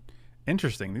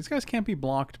 Interesting. These guys can't be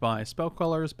blocked by Spell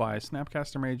Quellers, by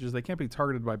Snapcaster Mages. They can't be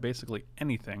targeted by basically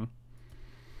anything.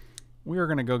 We are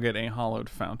going to go get a Hallowed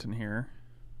Fountain here.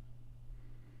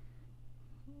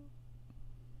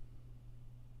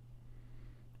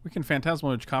 We can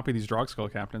Phantasmal Image copy these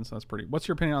Drogskol Captains. So that's pretty... What's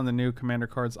your opinion on the new Commander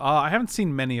cards? I haven't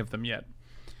seen many of them yet.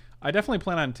 I definitely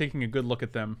plan on taking a good look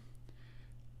at them.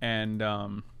 And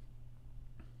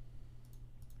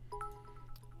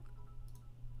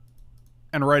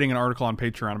writing an article on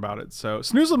Patreon about it. So,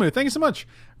 Snoozlemoo, thank you so much.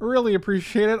 Really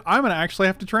appreciate it. I'm going to actually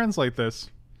have to translate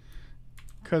this.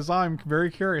 Because I'm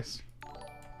very curious.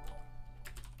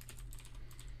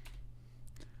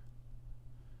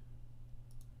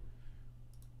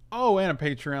 Oh, and a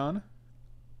Patreon.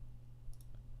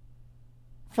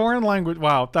 Foreign language.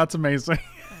 Wow, that's amazing.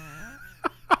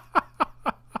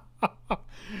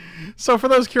 So for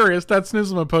those curious, that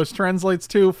Snoozlemoo post translates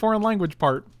to foreign language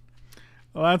part.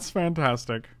 Well, that's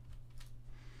fantastic.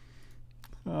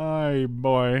 Oh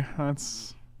boy,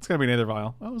 it's gonna be Nether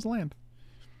Vial. Oh, it was land.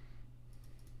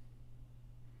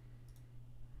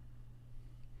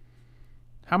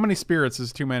 How many spirits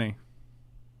is too many?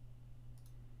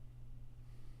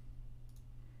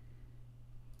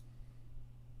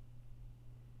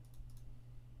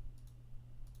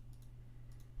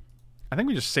 I think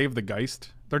we just saved the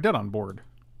Geist. They're dead on board.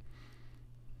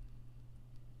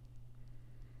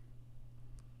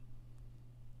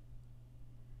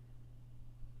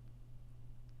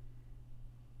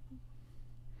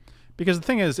 Because the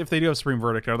thing is, if they do have Supreme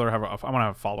Verdict, I want to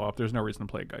have a follow-up. There's no reason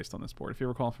to play a Geist on this board. If you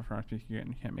recall from Traft, you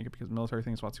can't make it because military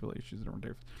things, lots of issues, different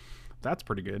days. That's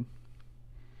pretty good.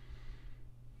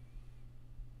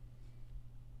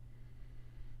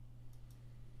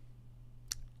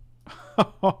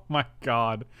 Oh my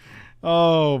god.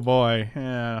 Oh boy.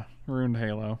 Yeah. Ruined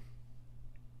Halo.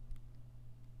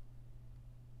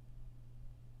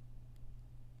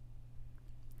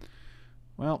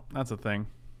 Well, that's a thing.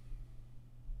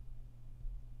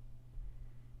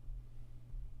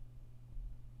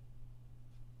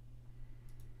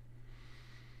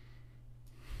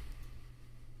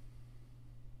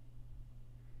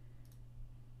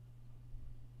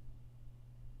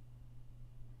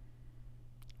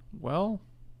 Well,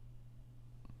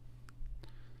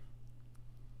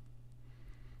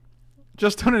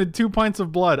 just donated 2 pints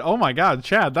of blood. Oh my god,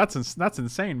 Chad, that's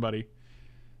insane, buddy.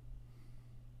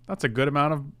 That's a good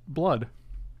amount of blood.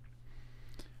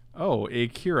 Oh, a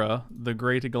Kira, the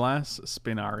Great Glass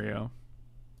Spinario.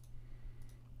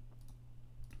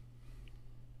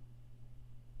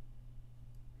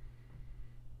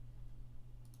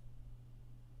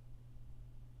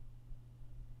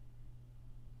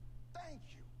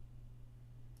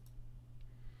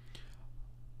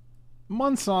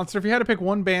 Monster, if you had to pick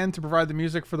one band to provide the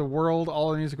music for the world,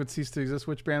 all the music would cease to exist,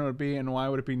 which band would it be and why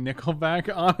would it be Nickelback?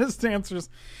 Honest answers.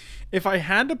 If I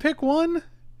had to pick one,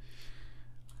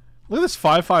 look at this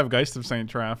 5/5 Geist of St.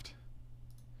 Traft.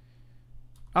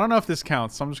 I don't know if this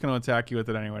counts, so I'm just going to attack you with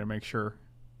it anyway to make sure.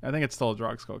 I think it's still a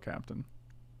Drogskol Captain.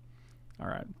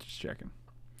 Alright, just checking.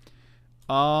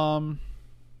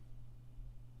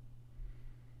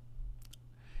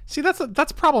 See,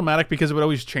 that's problematic because it would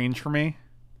always change for me.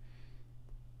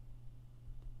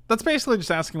 That's basically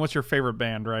just asking what's your favorite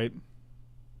band, right?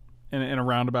 In a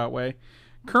roundabout way.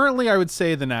 Currently, I would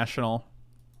say The National.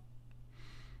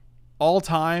 All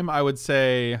time, I would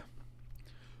say...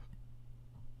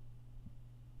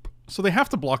 So they have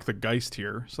to block the Geist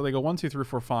here. So they go 1, 2, 3,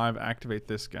 4, 5, activate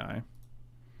this guy.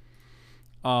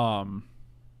 All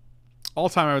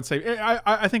time, I would say...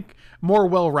 I think more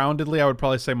well-roundedly, I would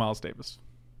probably say Miles Davis.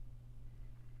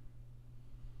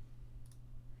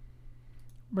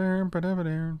 So we're going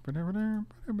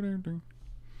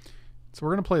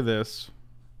to play this.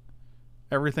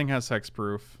 Everything has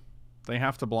hexproof. They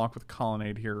have to block with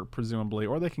Colonnade here, presumably.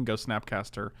 Or they can go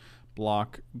Snapcaster,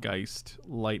 block, Geist,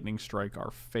 Lightning Strike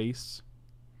our face.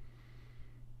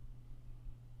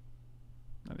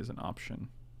 That is an option.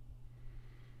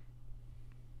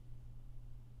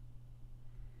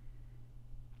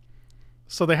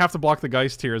 So they have to block the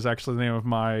Geist here is actually the name of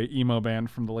my emo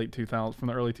band from the late 2000s, from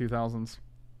the early 2000s.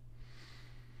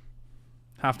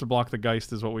 Have to block the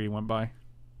Geist is what we went by.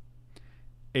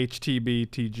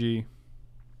 HTBTG.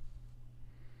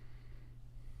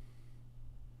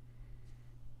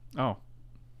 Oh.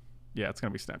 Yeah, it's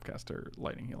going to be Snapcaster,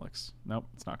 Lightning Helix. Nope,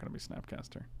 it's not going to be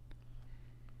Snapcaster.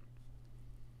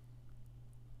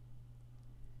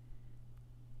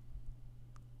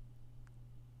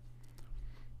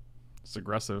 It's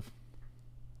aggressive.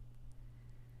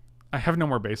 I have no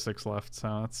more basics left,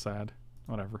 so that's sad.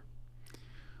 Whatever.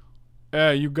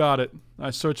 Yeah, you got it. I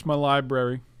searched my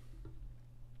library.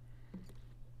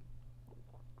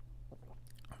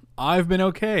 I've been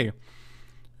okay.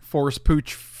 Force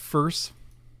Pooch first.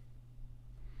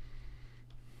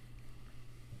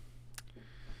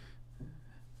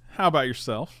 How about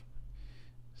yourself?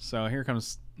 So here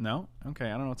comes... No? Okay,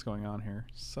 I don't know what's going on here.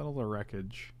 Settle the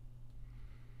Wreckage.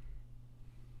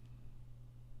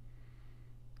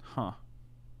 Huh.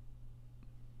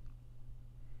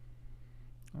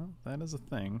 Well, that is a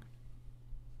thing.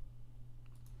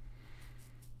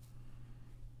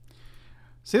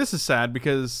 See, this is sad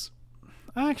because...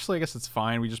 Actually, I guess it's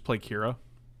fine. We just play Kira.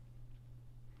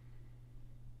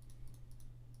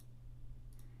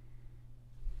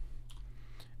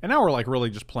 And now we're, like, really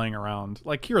just playing around.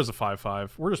 Like, Kira's a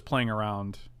 5/5. We're just playing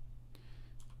around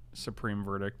Supreme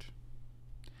Verdict.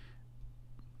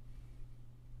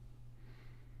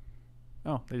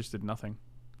 Oh, they just did nothing.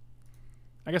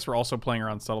 I guess we're also playing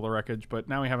around Settle the Wreckage, but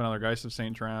now we have another Geist of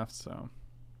St. Traft, so...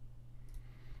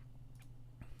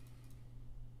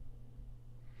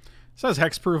 It says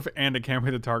hexproof and it can't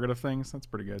be the target of things. That's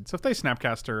pretty good. So if they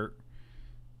Snapcaster...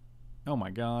 Oh my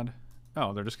god.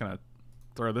 Oh, they're just gonna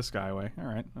throw this guy away.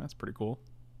 Alright, that's pretty cool.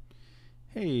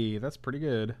 Hey, that's pretty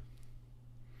good.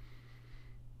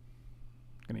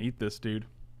 Gonna eat this dude.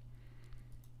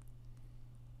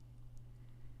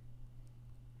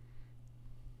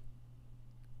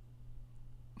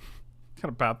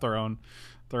 Gotta bat their own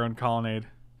Colonnade.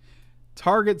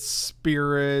 Target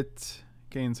spirit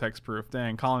gains hexproof.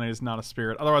 Dang, Colonnade is not a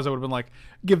spirit. Otherwise, I would have been like,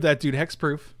 give that dude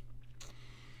hexproof.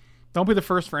 Don't be the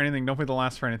first for anything. Don't be the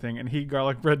last for anything. And heat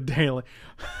garlic bread daily.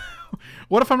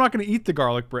 What if I'm not going to eat the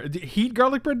garlic bread? Heat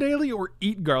garlic bread daily or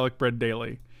eat garlic bread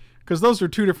daily? Because those are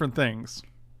two different things.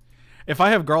 If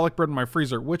I have garlic bread in my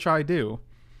freezer, which I do,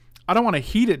 I don't want to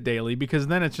heat it daily because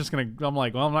then it's just going to... I'm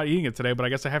like, well, I'm not eating it today, but I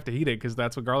guess I have to heat it because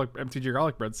that's what MTG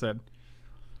garlic bread said.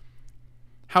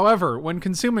 However, when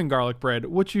consuming garlic bread,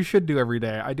 which you should do every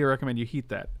day, I do recommend you heat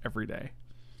that every day.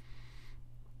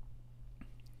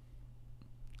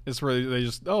 It's where they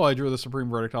just... Oh, I drew the Supreme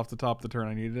Verdict off the top the turn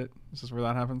I needed it. Is this where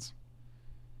that happens?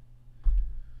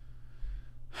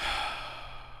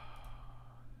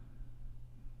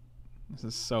 This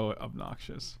is so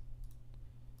obnoxious.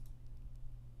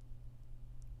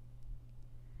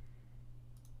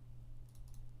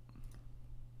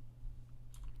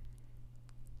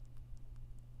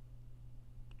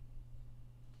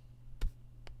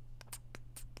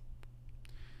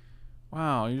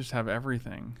 Wow, you just have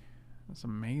everything. That's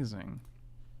amazing.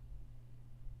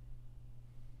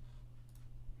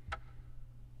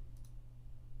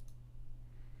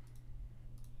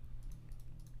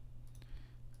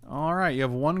 All right, you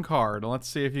have one card. Let's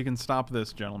see if you can stop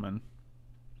this, gentlemen.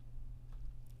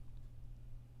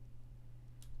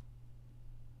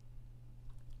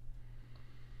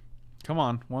 Come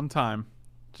on, one time.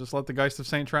 Just let the Geist of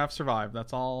St. Traft survive.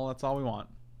 That's all we want.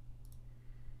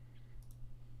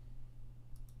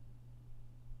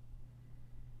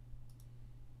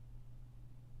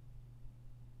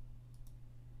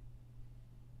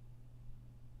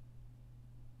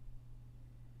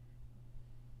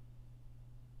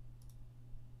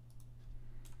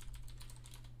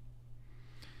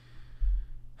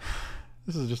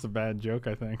 This is just a bad joke,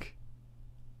 I think.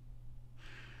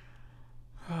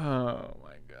 Oh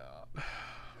my god.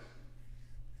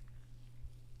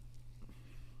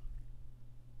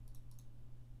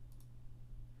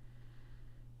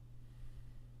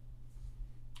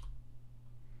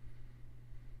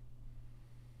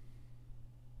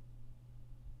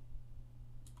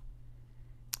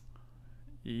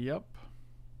 Yep.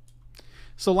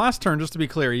 So last turn, just to be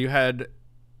clear, you had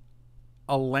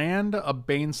a land, a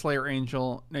Baneslayer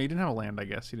Angel. No, you didn't have a land, I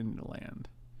guess. You didn't need a land.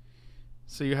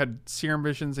 So you had Serum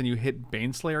Visions and you hit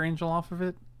Baneslayer Angel off of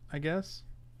it, I guess?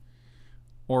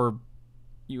 Or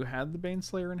you had the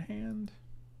Baneslayer in hand?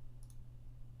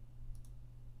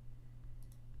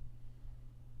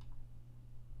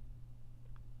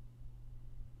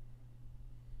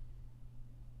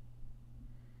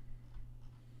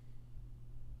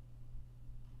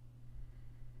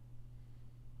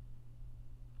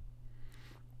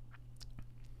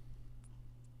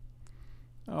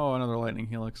 Oh, another Lightning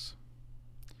Helix.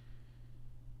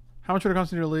 How much would it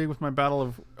cost me to league with my battle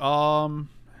of...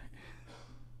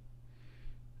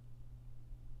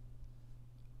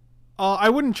 I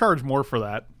wouldn't charge more for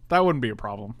that. That wouldn't be a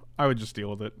problem. I would just deal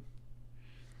with it.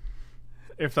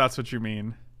 If that's what you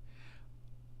mean.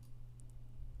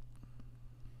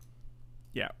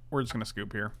 Yeah, we're just going to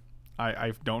scoop here.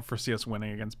 I don't foresee us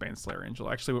winning against Baneslayer Angel.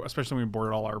 Actually, especially when we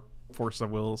boarded all our Forces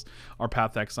of Wills, our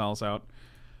Path to Exiles out.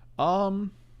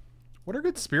 What are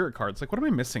good spirit cards? Like, what am I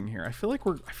missing here? I feel like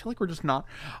we're just not...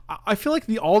 I feel like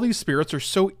all these spirits are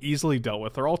so easily dealt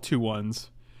with. They're all 2/1s.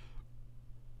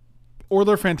 Or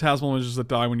they're Phantasmal Images that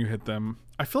die when you hit them.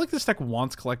 I feel like this deck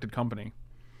wants Collected Company.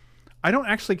 I don't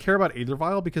actually care about Aether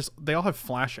Vial because they all have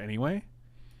Flash anyway.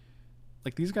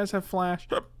 Like, these guys have Flash.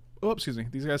 Oh, excuse me.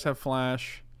 These guys have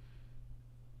Flash.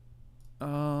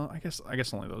 I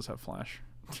guess only those have Flash.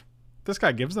 This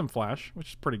guy gives them Flash, which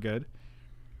is pretty good.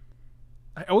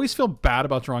 I always feel bad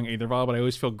about drawing Aether Vial, but I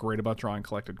always feel great about drawing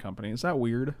Collected Company. Is that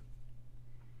weird?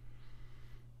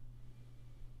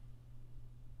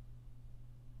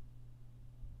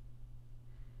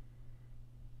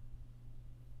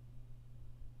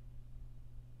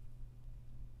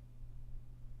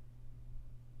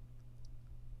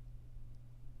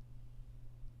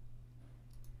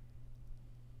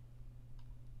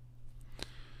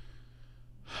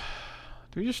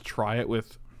 Do we just try it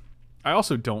with... I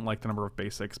also don't like the number of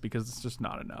basics because it's just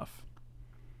not enough.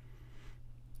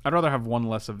 I'd rather have one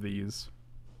less of these.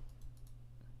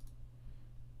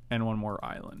 And one more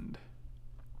island.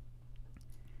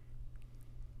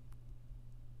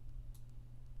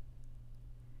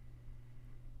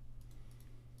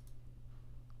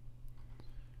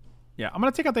 Yeah, I'm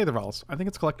going to take out the Aether Vials. I think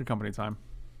it's Collected Company time.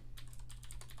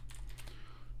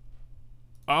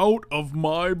 Out of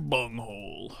my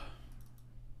bunghole.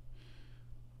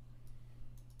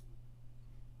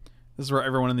 This is where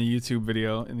everyone in the YouTube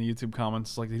video, in the YouTube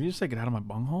comments, is like, did you just say get out of my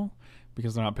bunghole?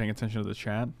 Because they're not paying attention to the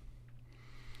chat.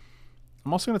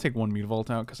 I'm also going to take one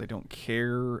Mutavault out because I don't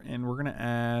care. And we're going to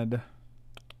add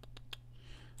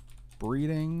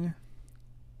Breeding.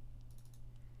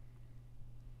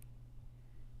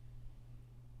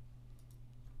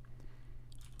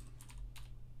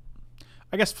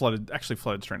 I guess Flooded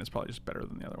Strand is probably just better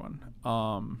than the other one.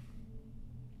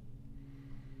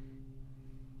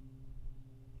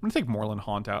 I'm gonna take Moorland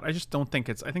Haunt out. I just don't think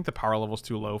it's... I think the power level is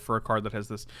too low for a card that has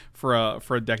this... For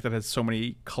a deck that has so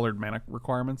many colored mana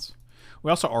requirements. We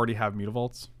also already have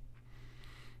Mutavaults.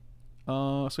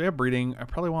 So we have Breeding. I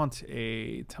probably want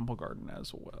a Temple Garden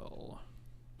as well.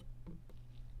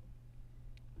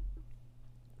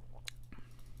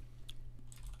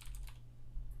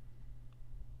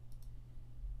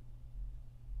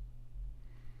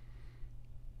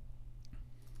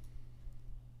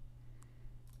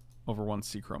 Over one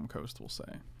Seachrome Coast, we'll say.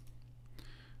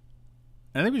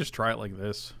 And I think we just try it like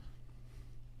this.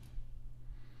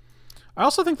 I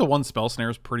also think the one Spell Snare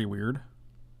is pretty weird.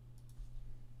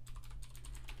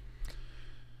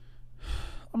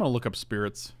 I'm going to look up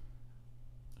spirits.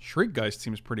 Shriek Geist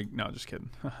seems pretty... No, just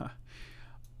kidding.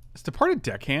 Is Departed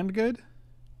Deckhand good?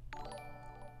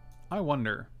 I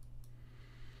wonder.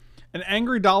 An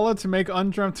Angry Dala to make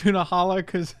Undreamt Tuna Hala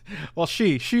because... Well,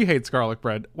 she hates garlic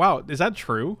bread. Wow, is that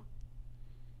true?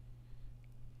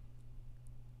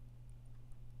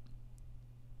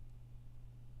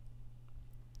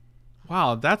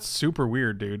 Wow, that's super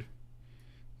weird, dude.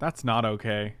 That's not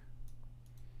okay.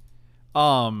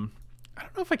 I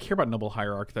don't know if I care about Noble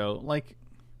Hierarch though. Like,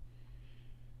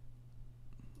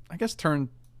 I guess turn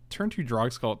 2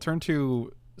 Drogskol, turn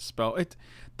 2 Spell.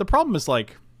 The problem is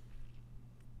like,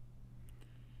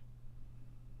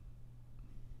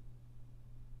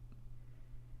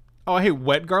 oh, I hate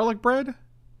wet garlic bread.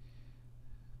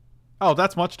 Oh,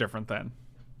 that's much different then.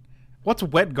 What's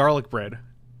wet garlic bread?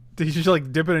 Did you just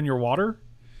like dip it in your water?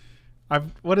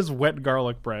 What is wet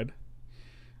garlic bread?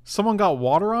 Someone got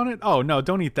water on it? Oh no,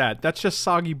 don't eat that. That's just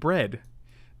soggy bread.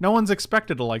 No one's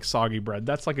expected to like soggy bread.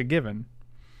 That's like a given.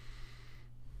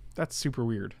 That's super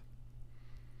weird.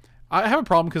 I have a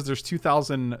problem because there's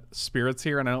 2,000 spirits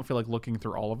here, and I don't feel like looking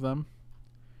through all of them.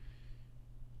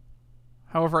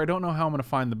 However, I don't know how I'm going to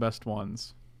find the best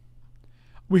ones.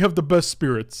 We have the best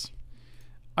spirits.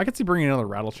 I could see bringing another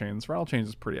Rattlechains. Rattlechains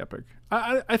is pretty epic.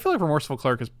 I feel like Remorseful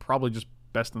Cleric is probably just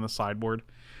best in the sideboard.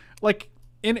 Like,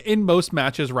 in most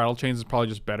matches, Rattlechains is probably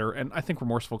just better, and I think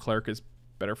Remorseful Cleric is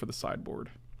better for the sideboard.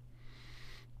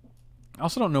 I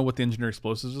also don't know what the Engineer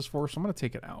Explosives is for, so I'm going to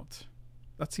take it out.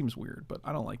 That seems weird, but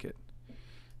I don't like it. I'm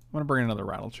going to bring in another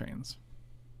Rattlechains.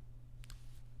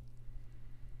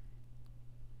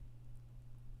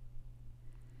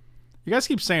 You guys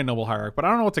keep saying Noble Hierarch, but I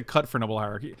don't know what to cut for Noble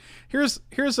Hierarch. Here's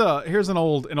an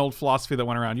old philosophy that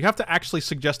went around. You have to actually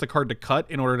suggest a card to cut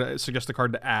in order to suggest a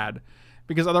card to add,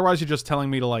 because otherwise you're just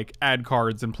telling me to like add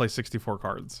cards and play 64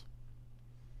 cards.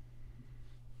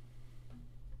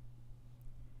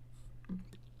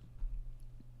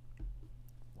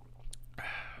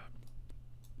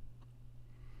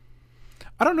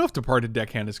 I don't know if Departed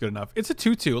Deckhand is good enough. It's a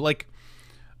 2/2. Like,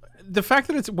 the fact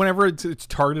that it's whenever it's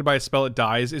targeted by a spell it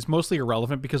dies is mostly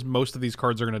irrelevant because most of these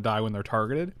cards are going to die when they're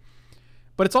targeted.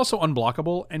 But it's also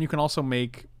unblockable, and you can also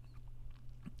make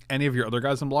any of your other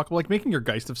guys unblockable. Like, making your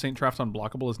Geist of St. Traft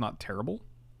unblockable is not terrible.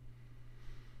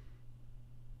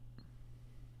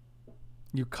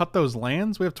 You cut those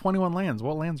lands? We have 21 lands.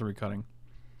 What lands are we cutting?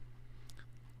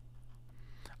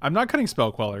 I'm not cutting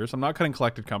Spell Quellers. I'm not cutting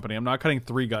Collected Company. I'm not cutting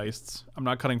 3 Geists. I'm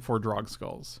not cutting 4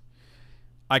 Drogskulls.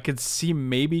 I could see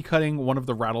maybe cutting one of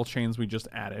the Rattlechains we just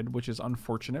added, which is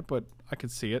unfortunate, but I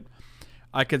could see it.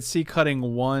 I could see cutting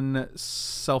 1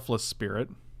 Selfless Spirit.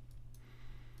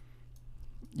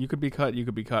 You could be cut. You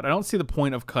could be cut. I don't see the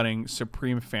point of cutting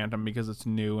Supreme Phantom because it's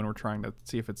new and we're trying to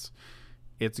see if it's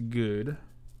good.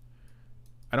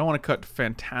 I don't want to cut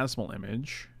Phantasmal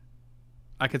Image.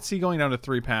 I could see going down to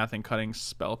 3-path and cutting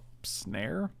Spell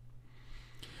Snare.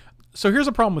 So here's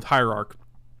a problem with Hierarch.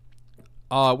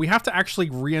 We have to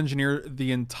actually re-engineer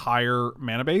the entire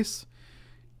mana base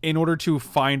in order to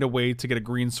find a way to get a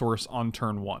green source on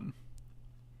turn 1.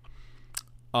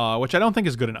 Which I don't think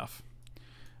is good enough.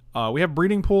 We have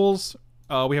breeding pools.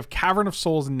 We have Cavern of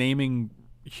Souls naming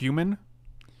human.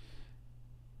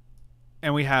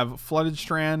 And we have Flooded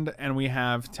Strand, and we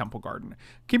have Temple Garden.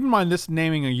 Keep in mind, this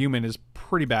naming a human is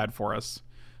pretty bad for us.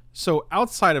 So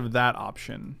outside of that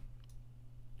option,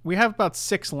 we have about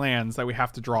 6 lands that we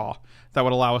have to draw that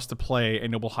would allow us to play a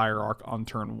Noble Hierarch on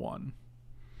turn 1.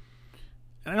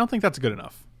 And I don't think that's good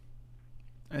enough.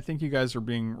 I think you guys are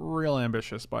being real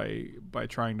ambitious by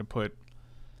trying to put...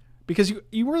 Because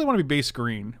you really want to be base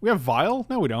green. We have Vile?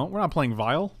 No, we don't. We're not playing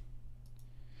Vile.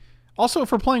 Also,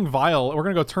 if we're playing Vile, we're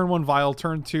going to go turn 1 Vile,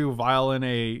 turn 2 Vile in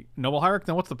a Noble Hierarch,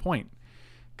 then what's the point?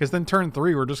 Because then turn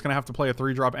 3, we're just going to have to play a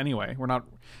 3-drop anyway. We're not...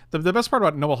 The best part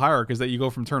about Noble Hierarch is that you go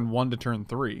from turn 1 to turn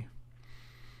 3.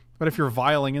 But if you're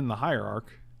viling in the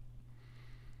Hierarch...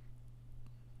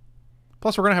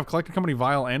 Plus, we're going to have Collected Company,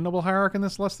 Vile, and Noble Hierarch in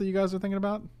this list that you guys are thinking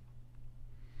about?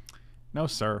 No,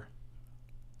 sir.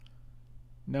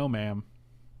 No, ma'am.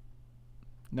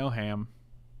 No ham.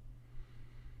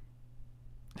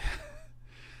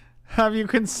 Have you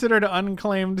considered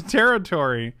unclaimed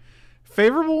territory?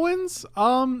 Favorable wins?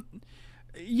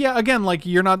 Yeah, again, like,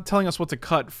 you're not telling us what to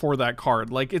cut for that card.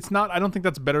 Like, it's not... I don't think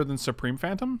that's better than Supreme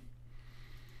Phantom,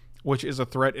 which is a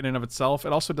threat in and of itself.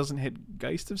 It also doesn't hit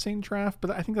Geist of St. Traft, but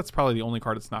I think that's probably the only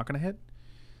card it's not going to hit.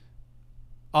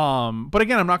 But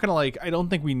again, I'm not going to, like... I don't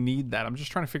think we need that. I'm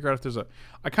just trying to figure out if there's a...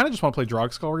 I kind of just want to play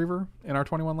Drogskol Reaver in our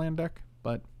 21 land deck,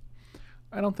 but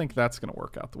I don't think that's going to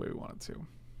work out the way we want it to.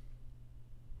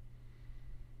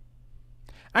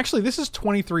 Actually, this is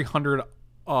 2,300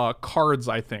 cards,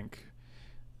 I think.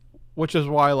 Which is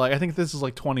why, like, I think this is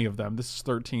like 20 of them. This is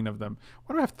 13 of them.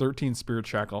 Why do I have 13 Spirit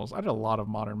Shackles? I did a lot of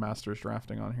Modern Masters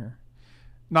drafting on here.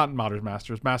 Not Modern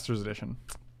Masters, Masters Edition.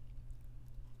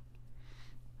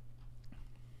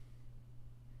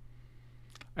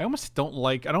 I almost don't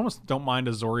mind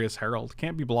Azorius Herald.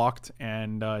 Can't be blocked,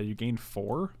 and you gain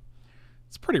 4.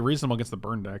 It's pretty reasonable against the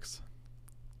burn decks.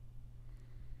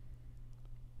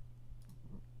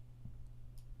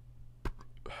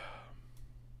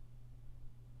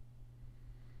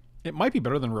 It might be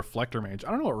better than Reflector Mage.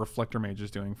 I don't know what Reflector Mage is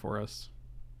doing for us.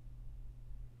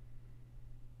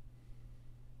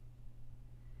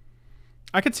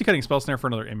 I could see cutting Spell Snare for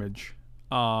another image.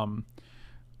 I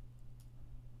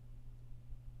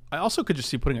also could just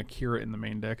see putting a Kira in the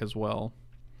main deck as well.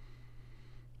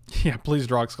 Yeah, please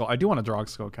Drogskol. I do want a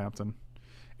Drogskol Captain.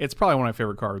 It's probably one of my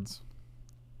favorite cards.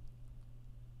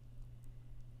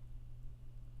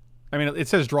 I mean, it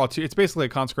says draw 2. It's basically a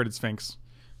Consecrated Sphinx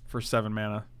for 7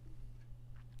 mana.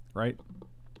 Right?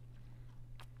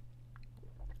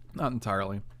 Not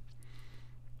entirely.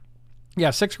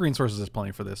 Yeah, 6 green sources is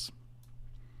plenty for this.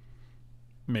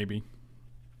 Maybe.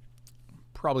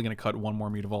 Probably going to cut one more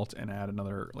Mutavault and add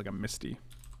another, like a Misty.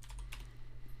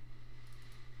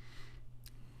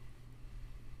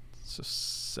 So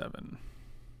 7.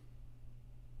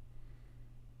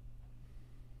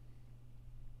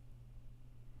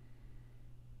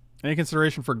 Any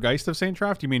consideration for Geist of St.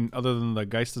 Traft? You mean other than the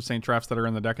Geist of St. Trafts that are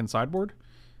in the deck and sideboard?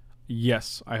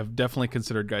 Yes, I have definitely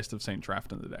considered Geist of St.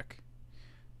 Traft in the deck.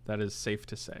 That is safe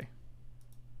to say.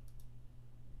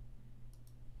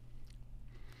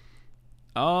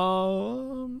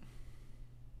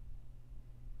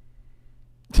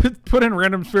 Put in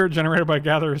random spirit generated by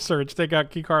Gatherer Search. Take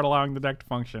out key card allowing the deck to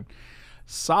function.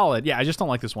 Solid. Yeah, I just don't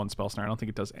like this one spell snare. I don't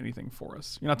think it does anything for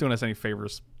us. You're not doing us any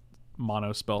favors,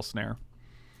 mono spell snare.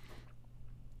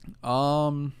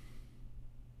 Let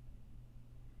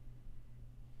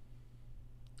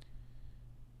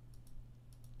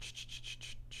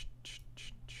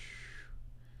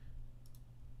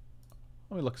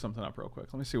me look something up real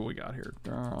quick. Let me see what we got here.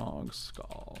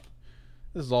 Drogskol.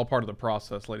 This is all part of the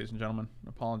process, ladies and gentlemen. I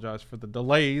apologize for the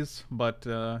delays, but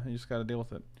you just got to deal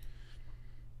with it.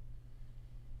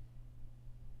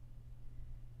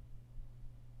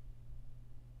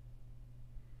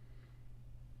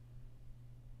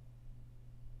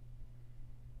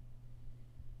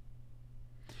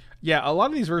 Yeah, a lot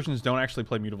of these versions don't actually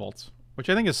play Mutavaults, which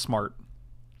I think is smart.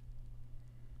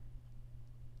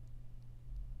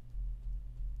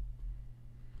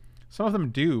 Some of them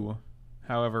do,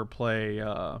 however, play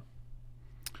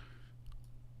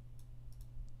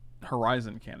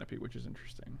Horizon Canopy, which is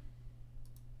interesting.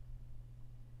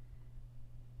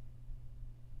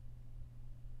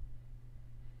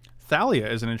 Thalia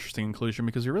is an interesting inclusion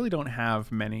because we really don't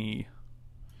have many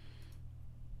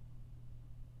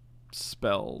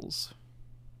spells.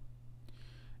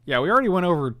 Yeah, we already went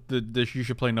over the you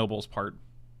should play Nobles part.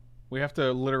 We have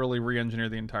to literally re-engineer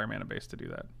the entire mana base to do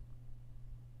that.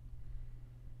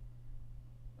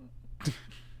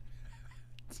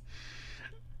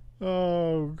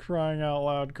 Oh, crying out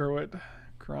loud, Kerwit.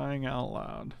 Crying out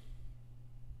loud.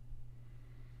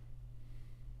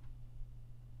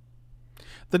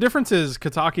 The difference is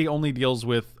Kataki only deals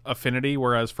with affinity,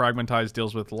 whereas Fragmentize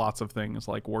deals with lots of things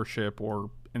like worship or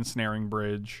ensnaring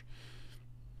bridge.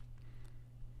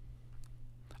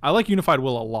 I like Unified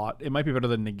Will a lot. It might be better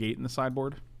than Negate in the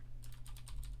sideboard.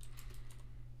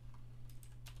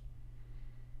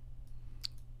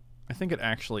 I think it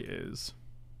actually is.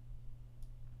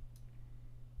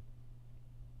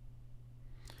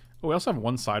 Oh, we also have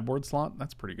one sideboard slot.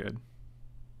 That's pretty good.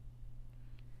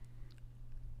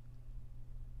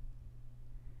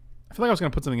 I feel like I was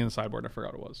going to put something in the sideboard. I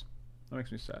forgot what it was. That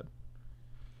makes me sad.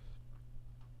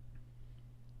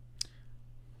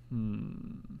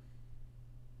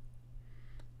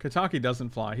 Kataki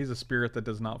doesn't fly. He's a spirit that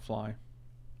does not fly.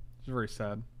 It's very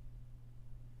sad.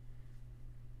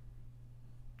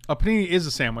 A panini is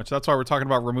a sandwich. That's why we're talking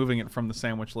about removing it from the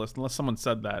sandwich list. Unless someone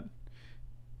said that.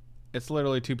 It's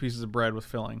literally 2 pieces of bread with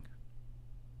filling.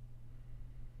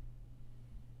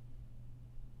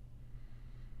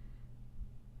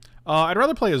 I'd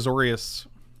rather play Azorius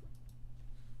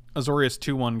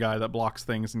 2/1 guy that blocks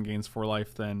things and gains 4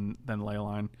 life than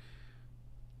Leyline.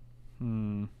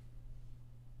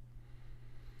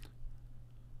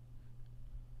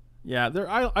 Yeah,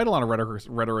 Eidolon of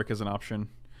Rhetoric is an option.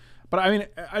 But I mean,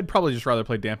 I'd probably just rather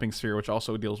play Damping Sphere, which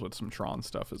also deals with some Tron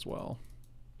stuff as well.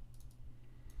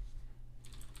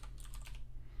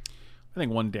 I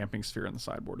think 1 Damping Sphere in the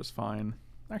sideboard is fine.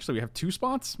 Actually, we have 2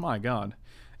 spots? My god.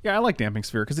 Yeah, I like Damping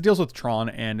Sphere because it deals with Tron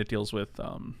and it deals with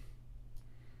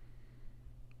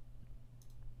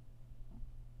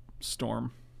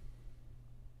Storm.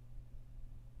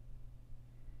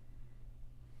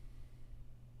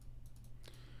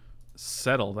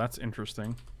 Settle, that's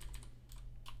interesting.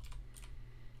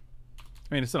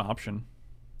 I mean, it's an option.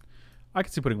 I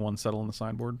could see putting 1 Settle in the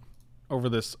sideboard over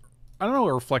this. I don't know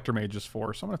what Reflector Mage is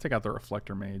for, so I'm going to take out the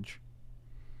Reflector Mage.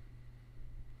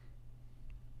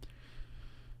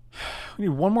 We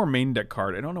need 1 more main deck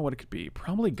card. I don't know what it could be.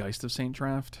 Probably Geist of St.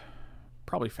 Traft.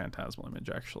 Probably Phantasmal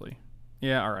Image, actually.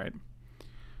 Yeah, alright.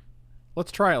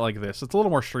 Let's try it like this. It's a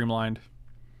little more streamlined.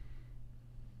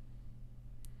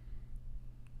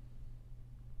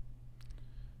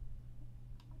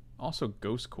 Also,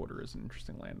 Ghost Quarter is an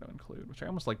interesting land to include, which I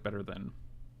almost like better than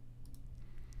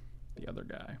the other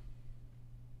guy.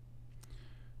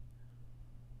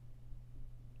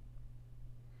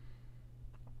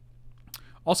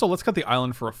 Also, let's cut the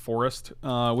island for a forest,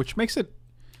 which makes it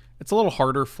It's a little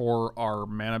harder for our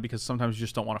mana because sometimes you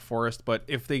just don't want a forest, but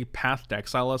if they path to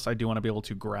exile us, I do want to be able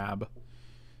to grab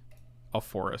a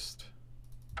forest.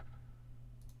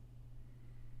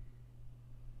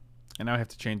 And now I have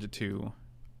to change it to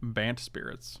Bant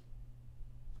Spirits.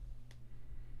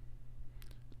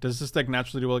 Does this deck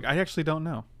naturally do well? I actually don't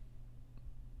know.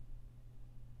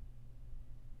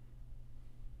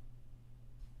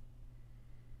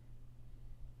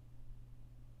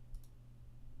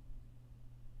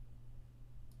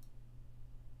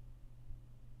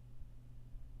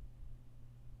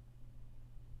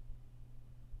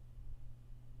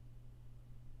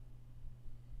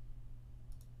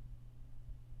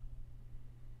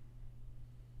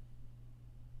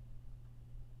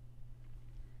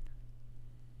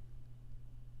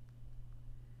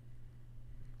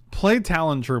 Play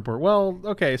Talon Trooper. Well,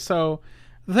 okay, so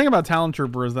the thing about Talon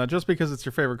Trooper is that just because it's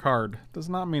your favorite card does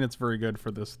not mean it's very good for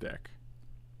this deck.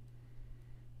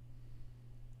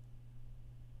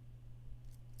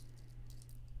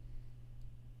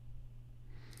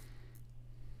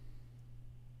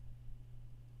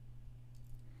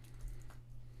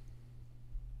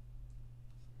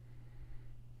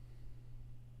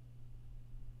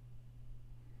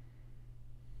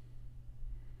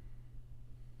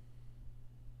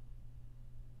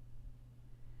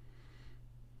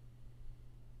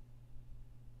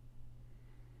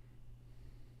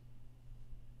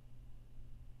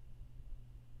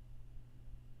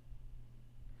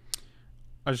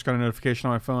 I just got a notification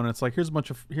on my phone. It's like here's a bunch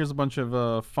of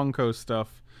Funko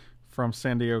stuff from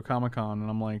San Diego Comic-Con, and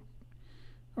I'm like,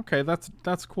 okay, that's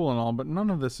cool and all, but none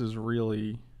of this is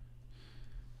really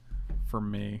for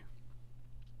me.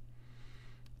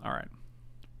 All right.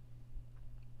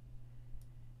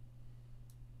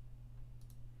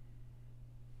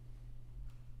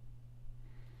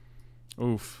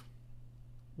 Oof.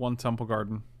 One Temple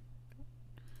Garden.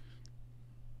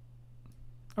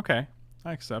 Okay,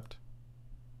 I accept.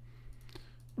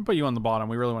 I'll put you on the bottom.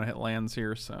 We really want to hit lands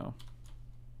here, so.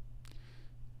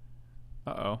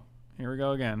 Uh-oh. Here we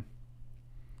go again.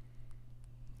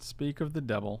 Speak of the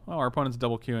devil. Oh, our opponent's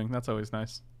double queuing. That's always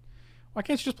nice. Why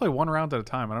can't you just play one round at a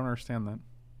time? I don't understand that.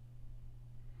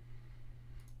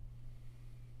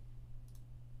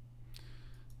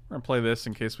 We're going to play this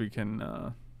in case we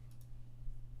can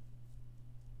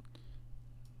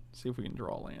see if we can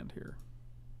draw land here.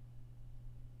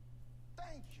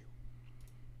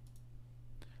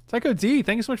 Tycho D,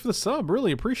 thank you so much for the sub.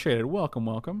 Really appreciate it. Welcome,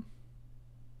 welcome.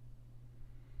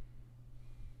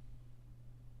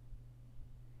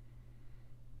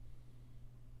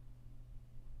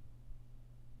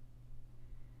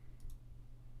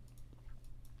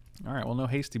 All right, well, no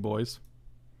hasty boys.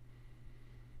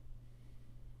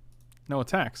 No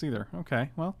attacks either.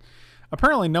 Okay, well,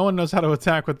 apparently no one knows how to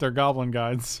attack with their goblin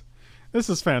guides. This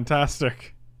is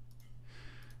fantastic.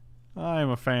 I am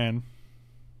a fan.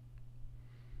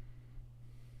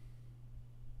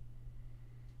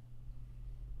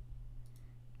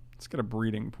 Let's get a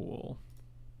breeding pool.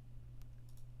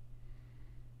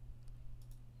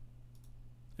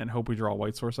 And hope we draw a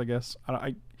white source, I guess.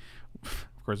 I of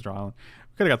course draw island.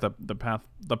 We could have got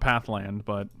the path land,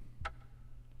 but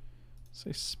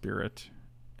say spirit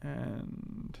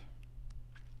and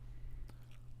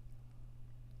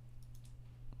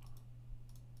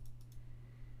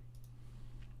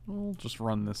we'll just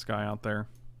run this guy out there.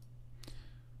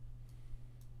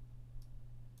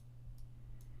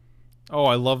 Oh,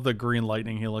 I love the green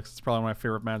lightning helix. It's probably one of my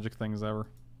favorite Magic things ever.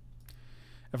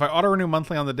 If I auto-renew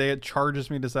monthly on the day it charges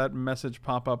me, does that message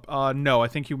pop up? No, I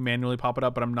think you manually pop it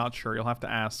up, but I'm not sure. You'll have to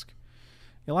ask.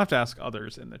 You'll have to ask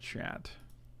others in the chat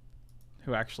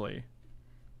who actually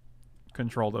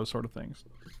control those sort of things.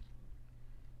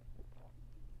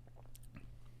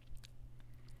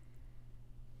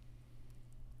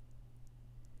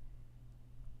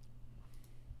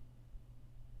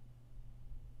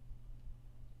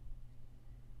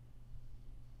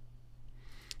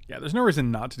 Yeah, there's no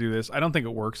reason not to do this. I don't think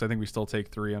it works. I think we still take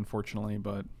 3, unfortunately,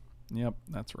 but yep,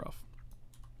 that's rough.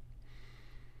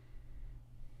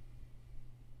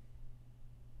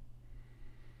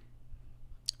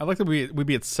 I'd like that we'd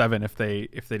be at 7 if they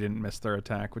didn't miss their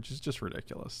attack, which is just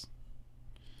ridiculous.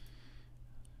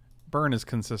 Burn is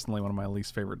consistently one of my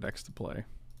least favorite decks to play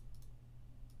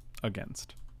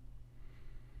against.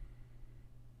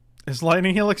 Is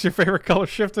Lightning Helix your favorite color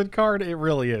shifted card? It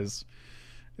really is.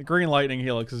 The Green Lightning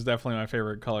Helix is definitely my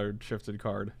favorite colored shifted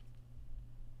card.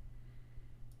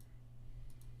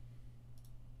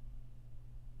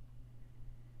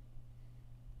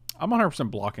 I'm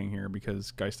 100% blocking here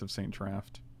because Geist of St.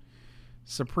 Traft.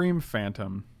 Supreme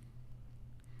Phantom.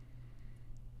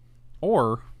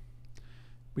 Or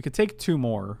We could take 2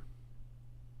 more,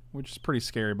 which is pretty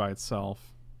scary by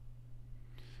itself.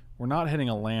 We're not hitting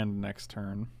a land next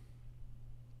turn.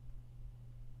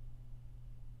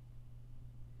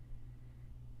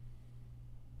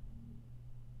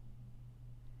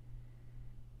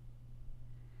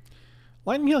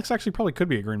 Lightning Helix actually probably could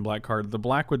be a green-black card. The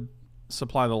black would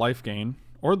supply the life gain,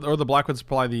 or the black would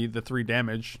supply the 3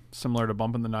 damage, similar to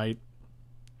Bump in the Night.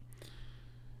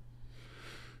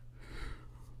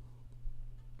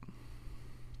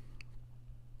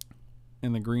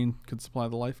 And the green could supply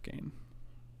the life gain.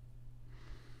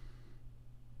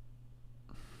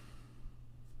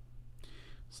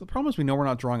 So the problem is we know we're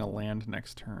not drawing a land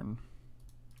next turn.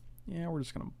 Yeah, we're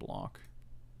just going to block.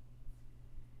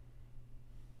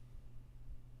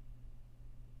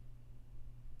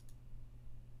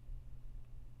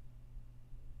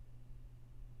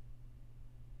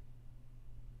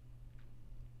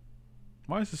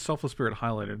 Why is the Selfless Spirit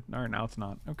highlighted? All right, now it's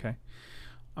not. Okay.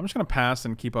 I'm just going to pass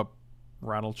and keep up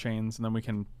Rattlechains, and then we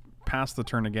can pass the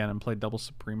turn again and play double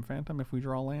Supreme Phantom if we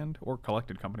draw land, or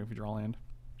Collected Company if we draw land.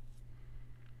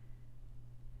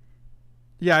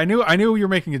 Yeah, I knew you were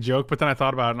making a joke, but then I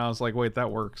thought about it and I was like, wait, that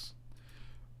works.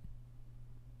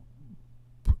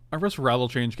 I guess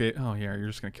Rattlechange gate. Oh yeah, you're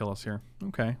just gonna kill us here.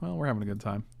 Okay, well, we're having a good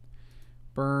time.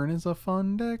 Burn is a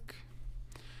fun deck.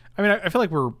 I mean, I feel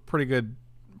like we're pretty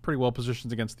well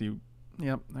positioned against the.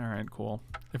 Yep. All right. Cool.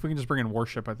 If we can just bring in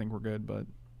Worship, I think we're good. But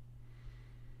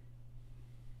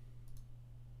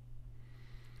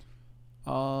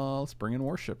let's bring in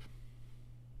Worship.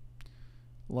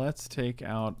 Let's take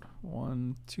out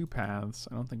 1, 2 paths.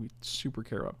 I don't think we super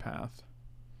care about path.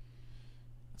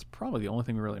 It's probably the only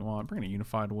thing we really want. Bring in a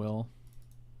Unified Will.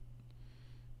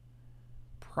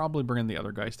 Probably bring in the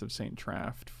other Geist of St.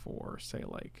 Traft for, say,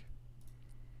 like.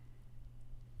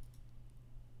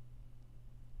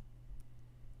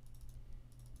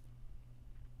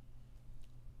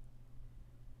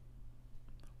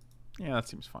 Yeah, that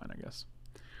seems fine, I guess.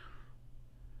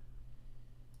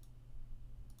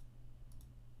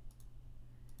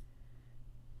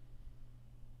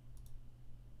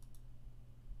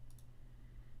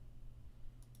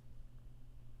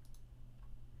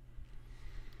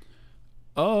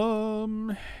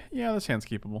 Yeah, this hand's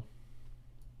keepable.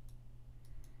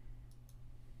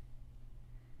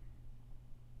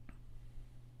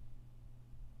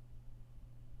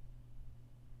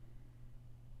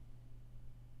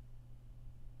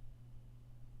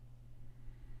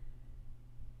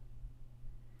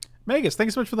 Megas, thank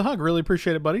you so much for the hug. Really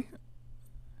appreciate it, buddy.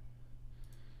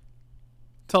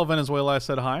 Tell Venezuela I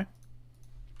said hi.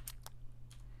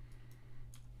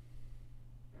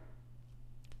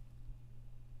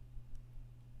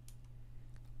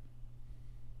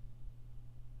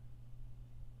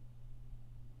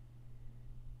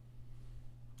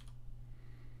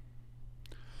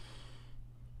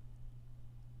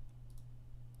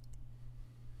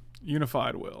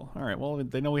 Unified Will. All right, well,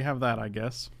 they know we have that, I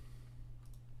guess.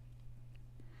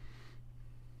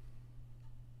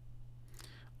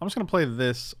 I'm just going to play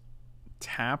this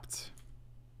tapped.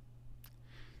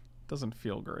 Doesn't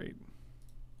feel great.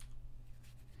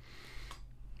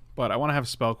 But I want to have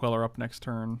Spell Queller up next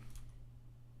turn.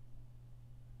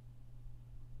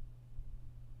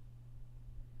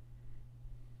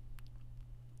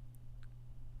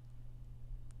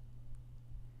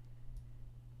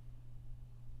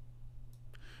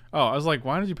 Oh, I was like,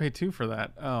 why did you pay 2 for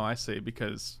that? Oh, I see,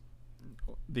 because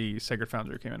the Sacred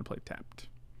Foundry came in and played tapped.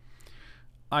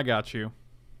 I got you.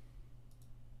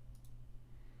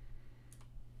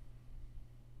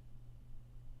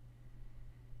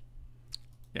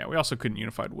 Yeah, we also couldn't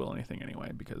Unified Will anything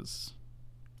anyway, because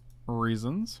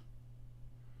reasons.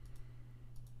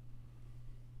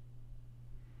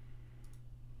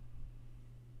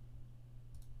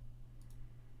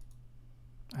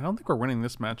 I don't think we're winning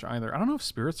this match either. I don't know if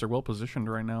Spirits are well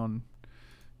positioned right now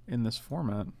in this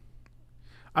format.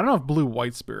 I don't know if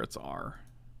blue-white Spirits are.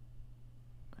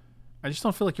 I just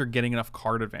don't feel like you're getting enough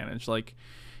card advantage. Like,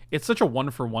 it's such a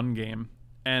 1-for-1 game,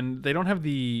 and they don't have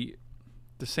the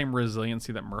same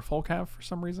resiliency that Merfolk have for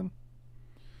some reason.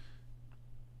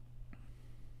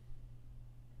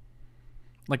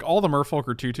 Like, all the Merfolk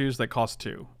are 2/2s that cost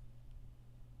 2.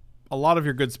 A lot of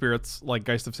your good spirits, like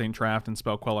Geist of St. Traft and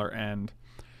Spell Queller and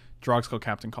Drogskol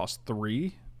Captain, cost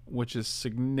 3, which is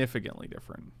significantly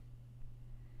different.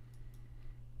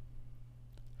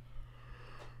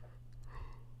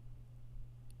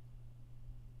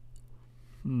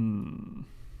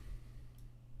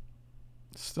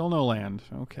 Still no land.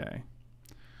 Okay.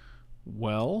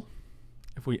 Well,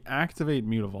 if we activate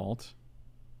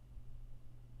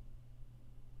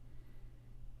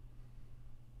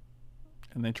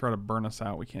and they try to burn us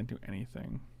out, we can't do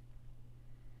anything.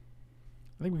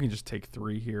 I think we can just take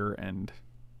 3 here and...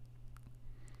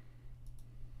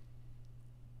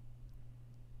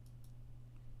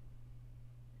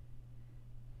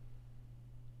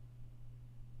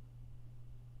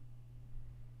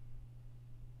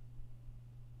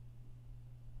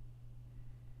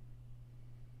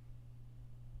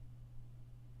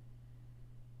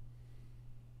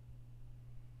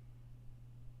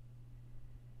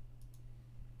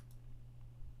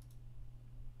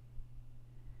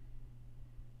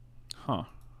 Huh.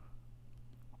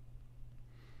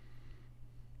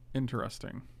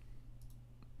 Interesting.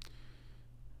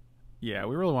 Yeah,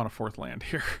 we really want a 4th land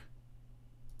here.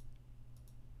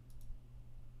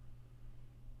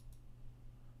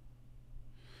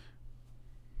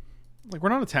 Like, we're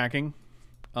not attacking.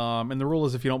 And the rule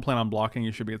is if you don't plan on blocking,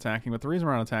 you should be attacking. But the reason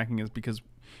we're not attacking is because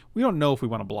we don't know if we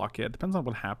want to block yet. It depends on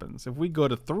what happens. If we go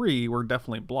to 3, we're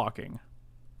definitely blocking.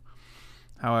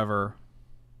 However...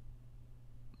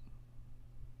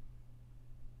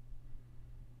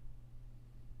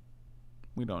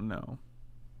 we don't know.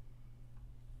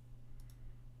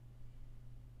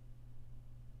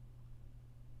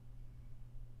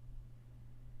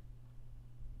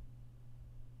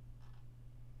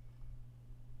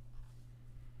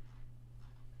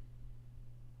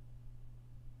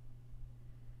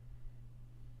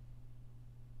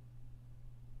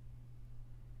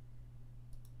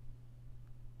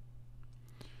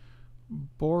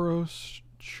 Boros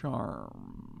Charmos.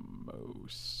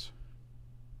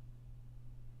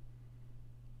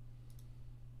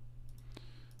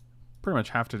 Pretty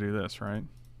much have to do this, right?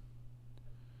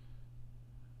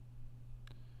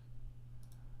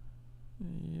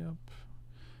 Yep.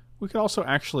 We could also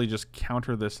actually just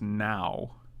counter this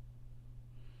now.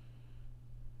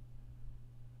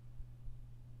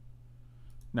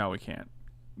 No, we can't.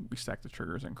 We stacked the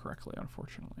triggers incorrectly,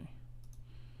 unfortunately.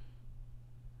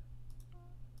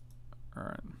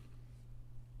 Alright.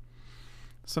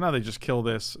 So now they just kill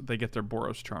this. They get their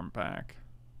Boros Charm back.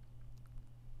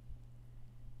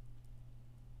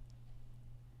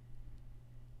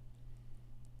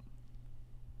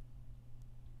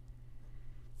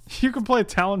 You can play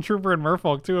Talon Trooper and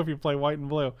Merfolk too if you play white and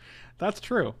blue. That's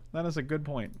true. That is a good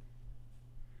point.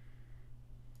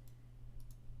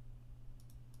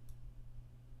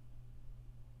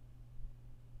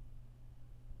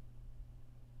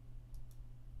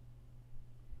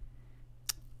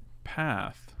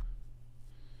 Path.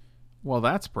 Well,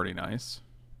 that's pretty nice.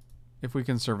 If we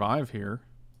can survive here.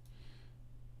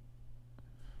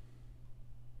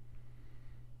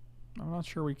 I'm not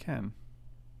sure we can.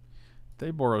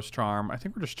 They Boros Charm. I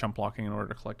think we're just chump blocking in order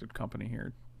to collect company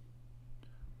here.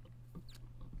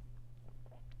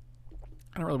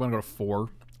 I don't really want to go to 4.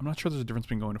 I'm not sure there's a difference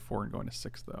between going to 4 and going to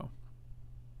 6, though.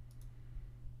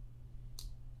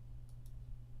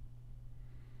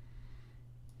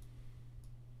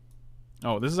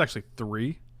 Oh, this is actually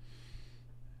 3.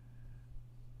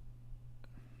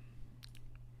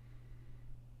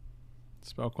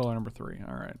 Spell Queller number 3.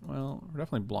 All right. Well, we're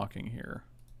definitely blocking here.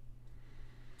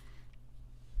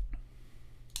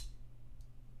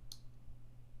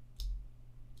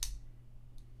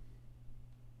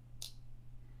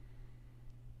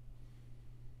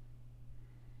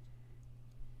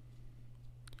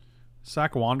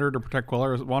 Sack Wanderer to protect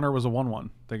Queller. Wanderer was a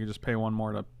 1/1. They could just pay 1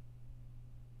 more to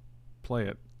play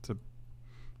it.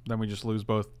 Then we just lose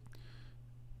both.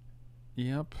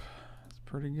 Yep. It's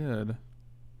pretty good.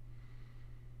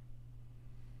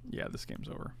 Yeah, this game's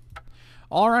over.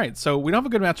 All right, so we don't have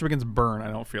a good matchup against Burn,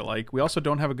 I don't feel like. We also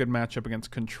don't have a good matchup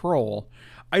against Control.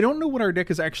 I don't know what our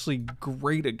deck is actually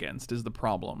great against is the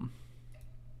problem.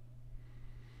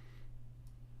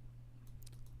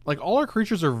 Like, all our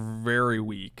creatures are very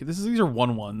weak. These are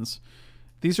 1/1s.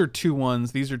 These are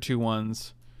 2/1s. These are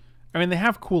 2/1s. I mean, they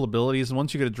have cool abilities, and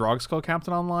once you get a Drogskol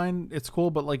Captain online, it's cool,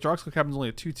 but, like, Drogskol Captain's only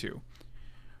a 2/2.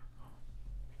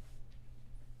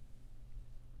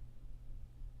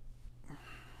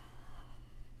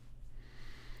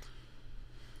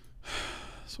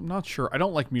 So I'm not sure. I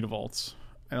don't like Mutavaults.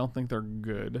 I don't think they're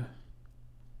good.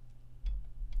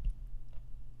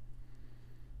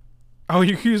 Oh,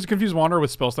 you confuse Wanderer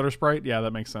with Spellstutter Sprite? Yeah,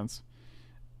 that makes sense.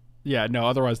 Yeah, no,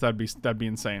 otherwise that'd be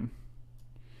insane.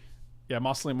 Yeah,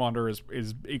 Mausoleum Wanderer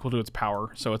is equal to its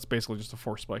power, so it's basically just a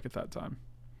force spike at that time.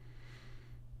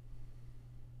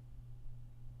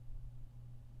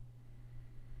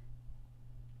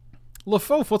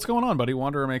 Lefof, what's going on, buddy?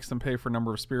 Wanderer makes them pay for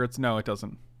number of spirits. No, it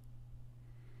doesn't.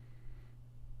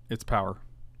 It's power.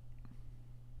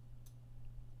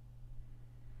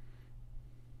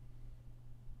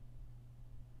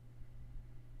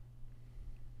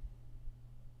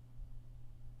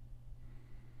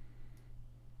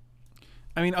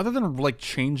 I mean, other than like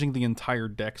changing the entire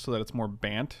deck so that it's more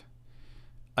Bant,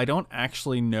 I don't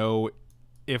actually know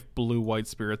if blue-white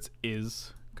spirits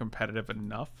is competitive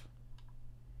enough.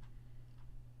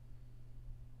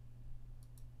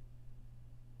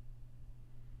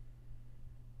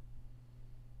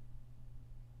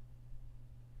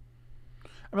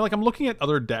 I mean, like, I'm looking at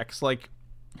other decks. Like,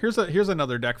 here's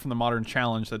another deck from the Modern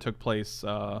Challenge that took place,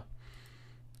 4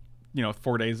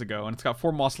 days ago, and it's got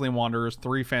 4 Mausoleum Wanderers,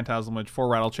 3 Phantasmal Image, 4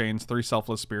 Rattlechains, 3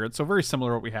 Selfless Spirit. So very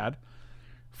similar to what we had.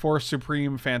 4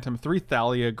 Supreme Phantom, 3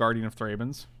 Thalia, Guardian of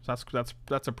Thrabans. So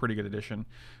that's a pretty good addition.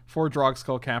 4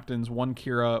 Drogskol Captains, 1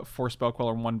 Kira, 4 Spell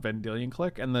Queller, and 1 Vendilion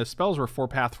Click. And the spells were 4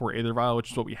 Path, 4 Aether Vial,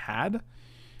 which is what we had.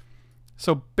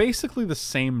 So basically the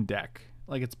same deck.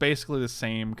 Like, it's basically the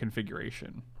same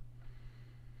configuration.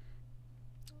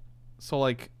 So,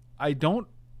 like, I don't...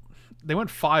 They went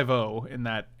 5-0 in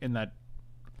that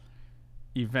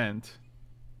event.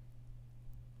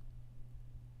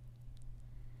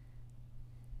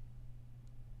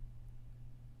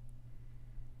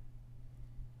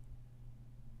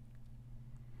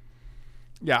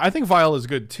 Yeah, I think Vial is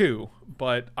good too,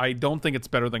 but I don't think it's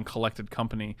better than Collected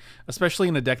Company, especially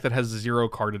in a deck that has 0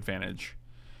 card advantage.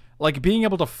 Like, being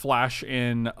able to flash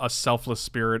in a Selfless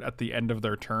Spirit at the end of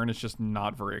their turn is just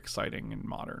not very exciting in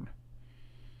Modern.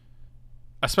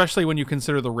 Especially when you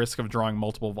consider the risk of drawing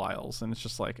multiple Vials, and it's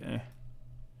just like, eh.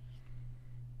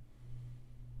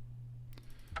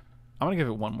 I'm going to give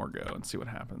it one more go and see what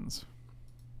happens.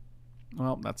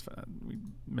 Well, that's fine. We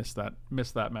missed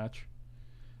that match.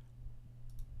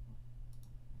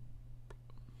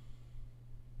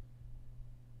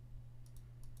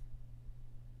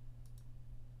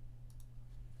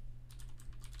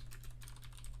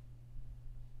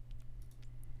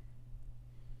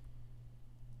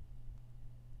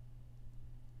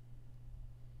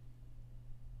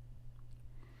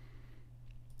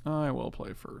 I will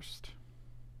play first.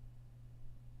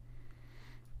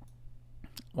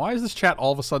 Why is this chat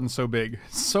all of a sudden so big?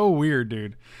 It's so weird,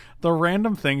 dude. The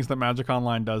random things that Magic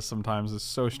Online does sometimes is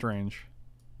so strange.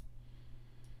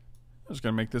 I'm just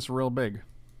gonna make this real big.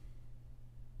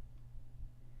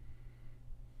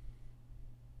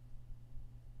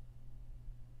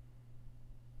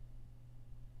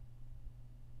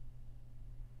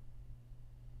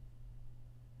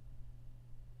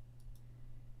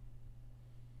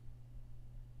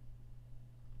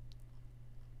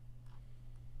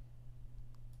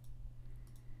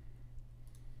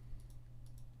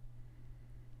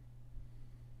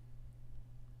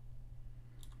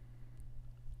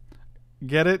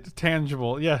 Get it?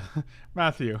 Tangible. Yeah.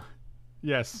 Matthew.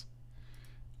 Yes.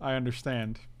 I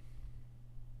understand.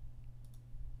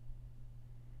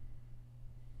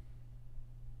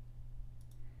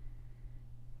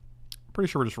 Pretty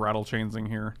sure we're just Rattlechainsing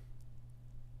here.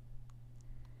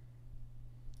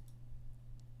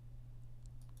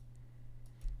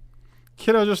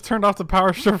 Kiddo just turned off the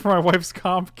power strip for my wife's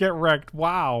comp. Get wrecked.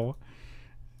 Wow.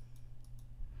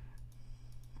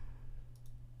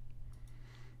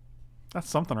 That's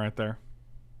something right there.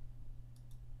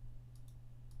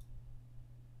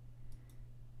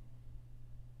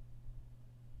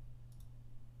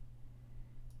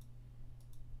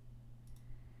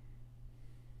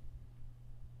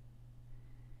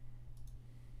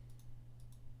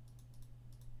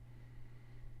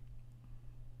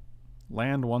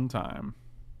 Land one time.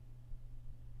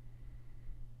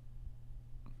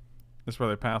 This is where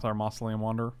they path our Mausoleum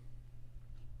Wanderer.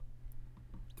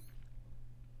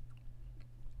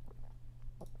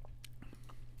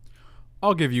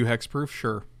 I'll give you hexproof,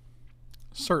 sure.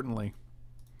 Certainly.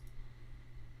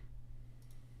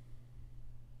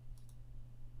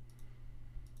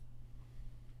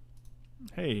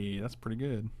 Hey, that's pretty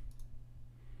good.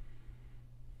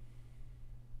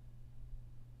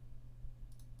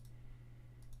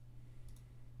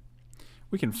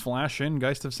 We can flash in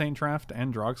Geist of St. Traft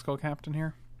and Drogskol Captain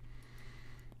here.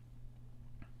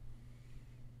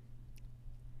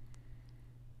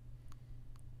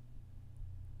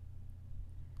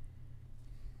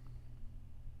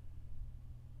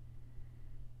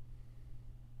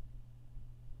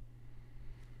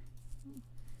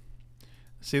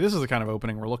 See, this is the kind of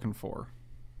opening we're looking for.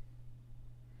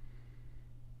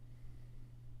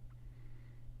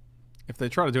 If they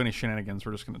try to do any shenanigans,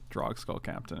 we're just going to Drogskol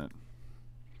Captain it.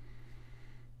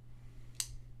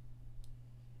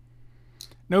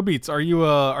 No beats. Are you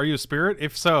a spirit?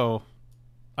 If so,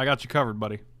 I got you covered,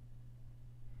 buddy.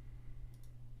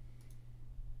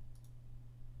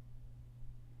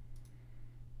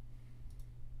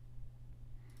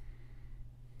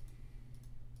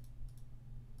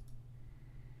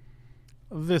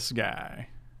 This guy.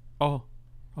 Oh,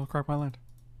 I'll crack my land.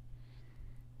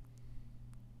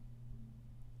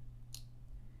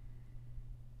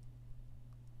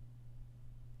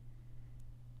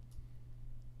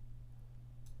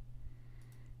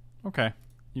 Okay,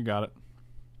 you got it.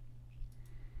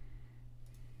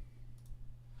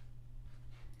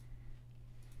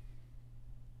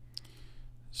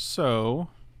 So,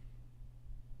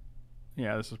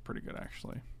 yeah, this is pretty good,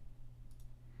 actually.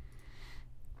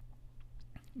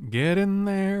 Get in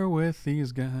there with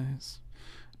these guys.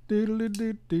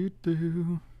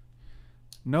 Doodle-doo-doo-doo.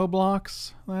 No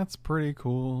blocks. That's pretty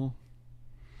cool.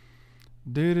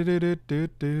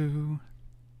 Do-do-do-do-do-do.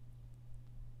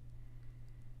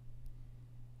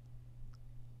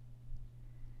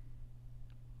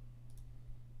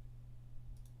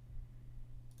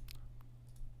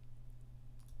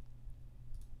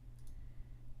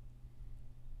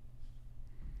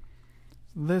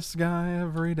 This guy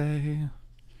every day.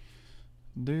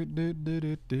 Do do do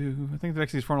do do. I think the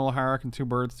deck is Frontal Hierarch and 2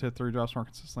 birds to hit 3 drops more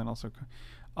consistently. And also,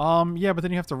 yeah, but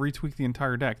then you have to retweak the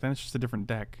entire deck. Then it's just a different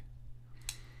deck.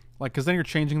 Like, because then you're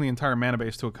changing the entire mana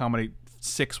base to accommodate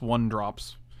 6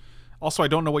 1-drops. Also, I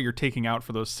don't know what you're taking out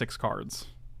for those 6 cards.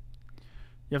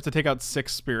 You have to take out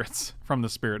 6 spirits from the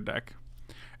spirit deck,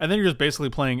 and then you're just basically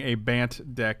playing a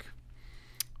Bant deck,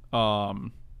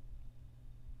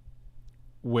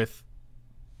 with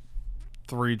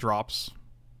 3 drops,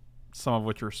 some of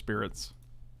which are spirits.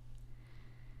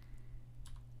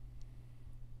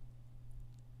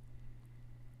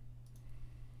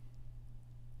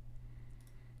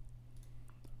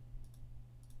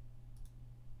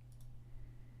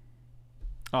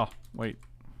 Oh, wait.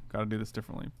 Gotta do this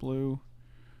differently. Blue,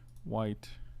 white.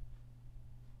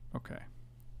 Okay.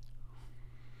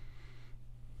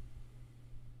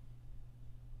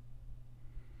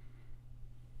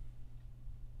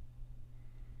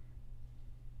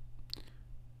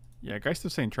 Yeah, Geist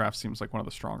of St. Traft seems like one of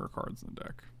the stronger cards in the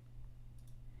deck.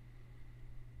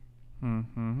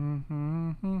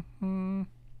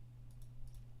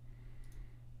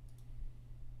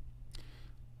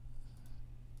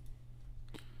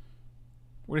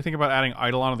 What do you think about adding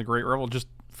Eidolon to the Great Revel? Just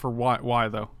for why? Why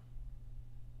though?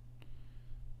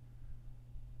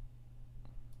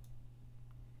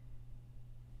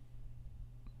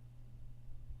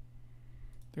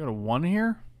 They got a 1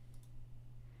 here?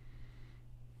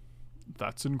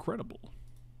 That's incredible.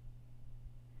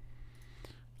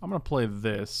 I'm going to play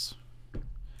this.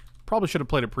 Probably should have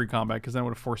played it pre-combat because then it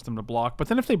would have forced them to block. But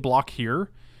then if they block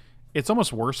here, it's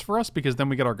almost worse for us because then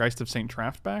we get our Geist of St.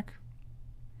 Traft back.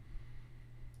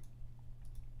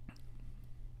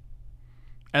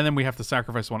 And then we have to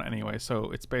sacrifice 1 anyway,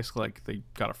 so it's basically like they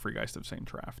got a free Geist of St.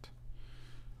 Traft.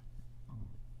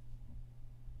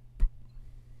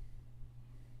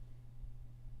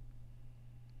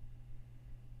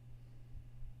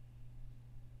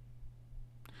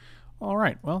 All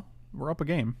right, well, we're up a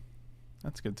game.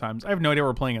 That's good times. I have no idea what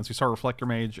we're playing against. We saw Reflector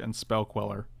Mage and Spell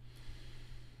Queller.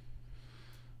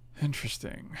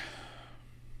 Interesting.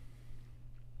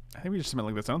 I think we just submit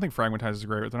like this. I don't think Fragmentize is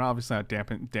great. They're not obviously not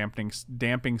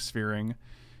damping sphering.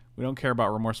 We don't care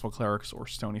about Remorseful Clerics or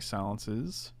Stony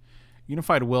Silences.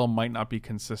 Unified Will might not be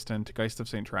consistent. Geist of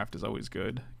St. Traft is always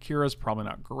good. Kira's probably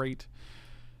not great.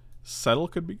 Settle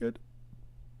could be good.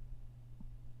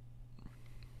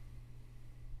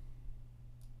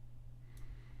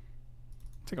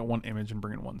 Take out 1 image and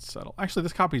bring in 1 Settle. Actually,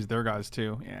 this copy's their guys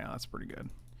too. Yeah, that's pretty good.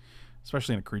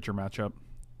 Especially in a creature matchup.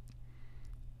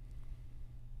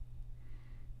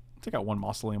 Take out 1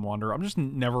 Mausoleum Wanderer. I'm just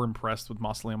never impressed with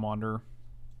Mausoleum Wanderer.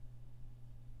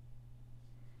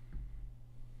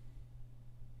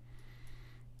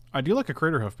 I do like a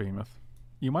Craterhoof Behemoth.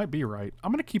 You might be right.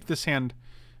 I'm gonna keep this hand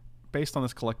based on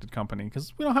this Collected Company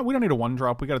because we don't need a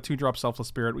 1-drop. We got a 2-drop Selfless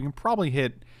Spirit. We can probably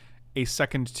hit a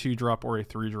second 2-drop or a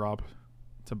 3-drop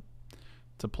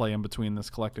to play in between this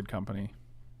Collected Company.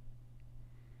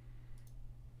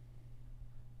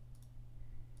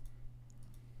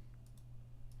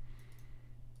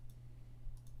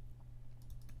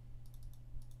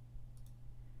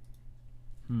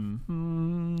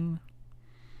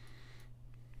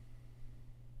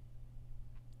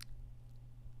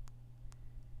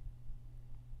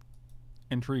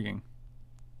 Intriguing.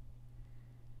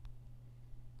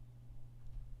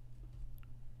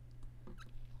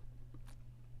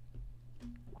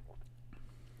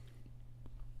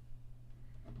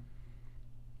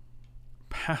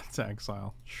 Path to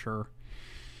Exile. Sure.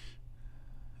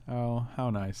 Oh,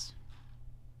 how nice.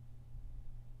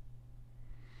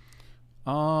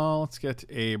 Let's get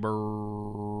a Temple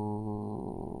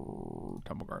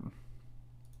Garden.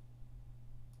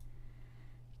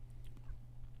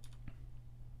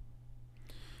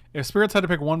 If Spirits had to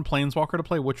pick one Planeswalker to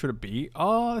play, which would it be?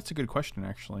 Oh, that's a good question,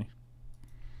 actually.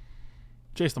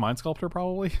 Jace the Mind Sculptor,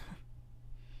 probably.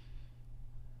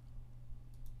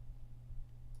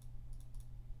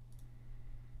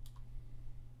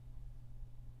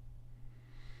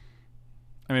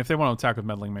 I mean, if they want to attack with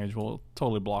Meddling Mage, we'll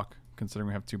totally block, considering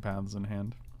we have 2 paths in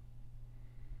hand.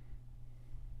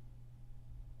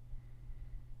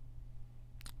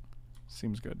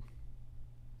 Seems good.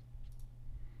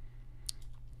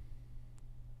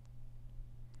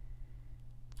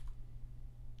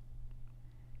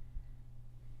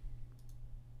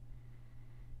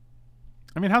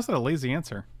 I mean, how's that a lazy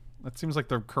answer? That seems like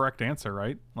the correct answer,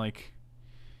 right? Like,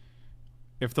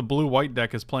 if the blue-white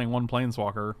deck is playing one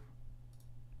Planeswalker,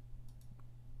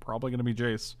 probably going to be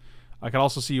Jace. I could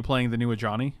also see you playing the new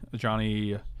Ajani.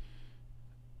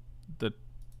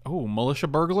 Militia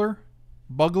Burglar?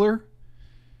 Bugler?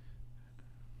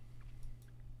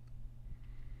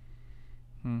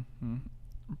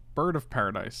 Bird of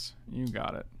Paradise. You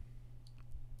got it.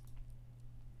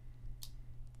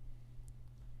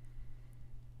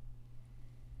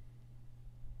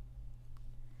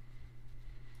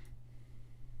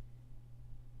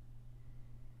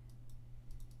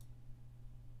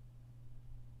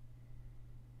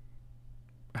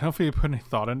 I don't feel you put any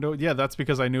thought into it. Yeah, that's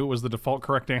because I knew it was the default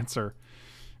correct answer.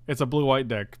 It's a blue-white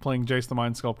deck. Playing Jace the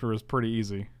Mind Sculptor is pretty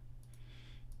easy.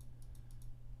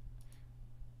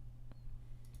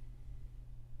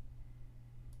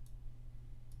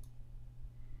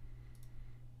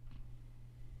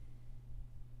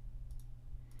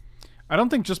 I don't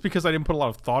think just because I didn't put a lot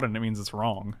of thought in it means it's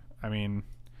wrong. I mean,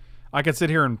 I could sit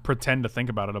here and pretend to think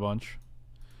about it a bunch.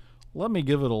 Let me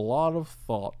give it a lot of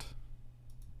thought.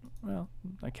 Well,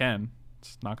 I can.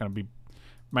 It's not going to be...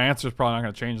 My answer's probably not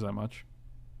going to change that much.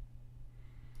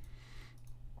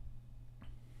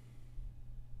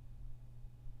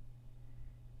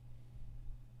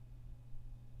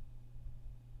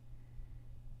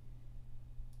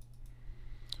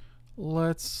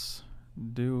 Let's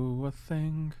do a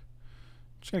thing.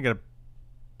 Just going to get a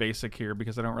basic here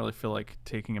because I don't really feel like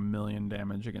taking 1,000,000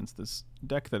 damage against this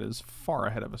deck that is far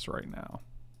ahead of us right now.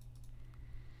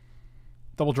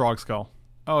 Double Drogskol.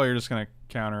 Oh, you're just gonna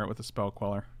counter it with a Spell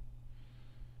Queller.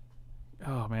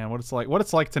 Oh man, what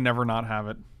it's like to never not have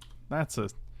it. That's a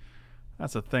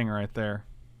thing right there.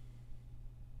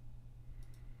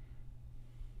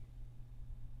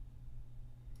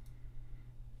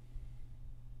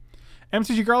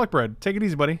 MCG Garlic Bread, take it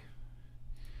easy, buddy.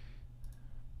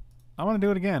 I want to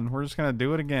do it again. We're just gonna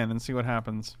do it again and see what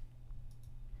happens.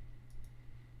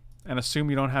 And assume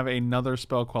you don't have another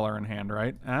Spell Queller in hand,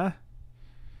 right?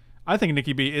 I think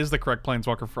Nikki B is the correct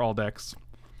Planeswalker for all decks.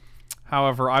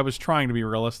 However, I was trying to be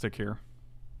realistic here.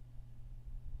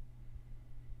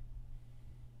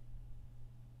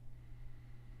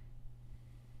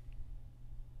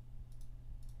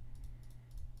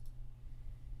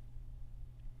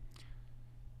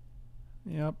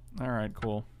 Yep. Alright,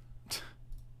 cool.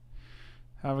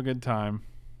 Have a good time.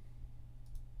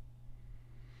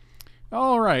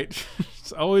 Alright.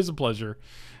 It's always a pleasure.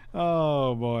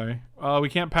 Oh boy. We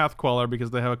can't Path Queller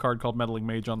because they have a card called Meddling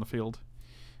Mage on the field,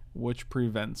 which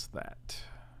prevents that.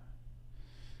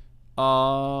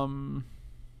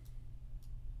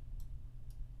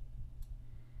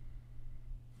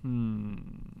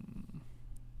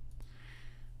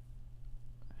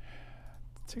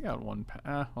 Take out one.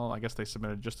 Well, I guess they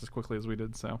submitted just as quickly as we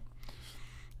did, so.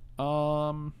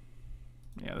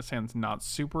 Yeah, this hand's not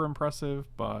super impressive,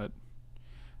 but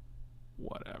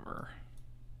whatever.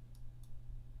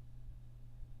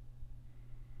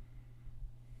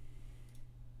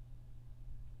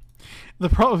 The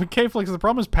problem, K-Flix, the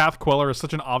problem is Path Queller is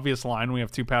such an obvious line when we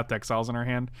have 2 Path Exiles in our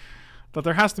hand that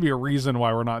there has to be a reason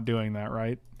why we're not doing that,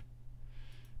 right?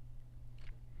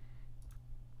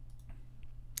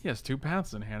 He has 2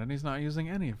 paths in hand and he's not using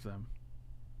any of them.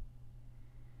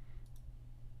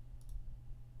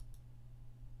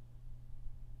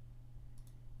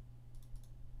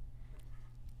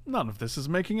 None of this is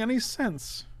making any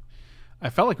sense.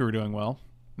 I felt like we were doing well.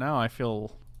 Now I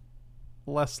feel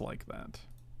less like that.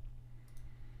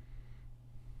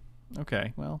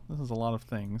 Okay, well, this is a lot of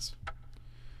things.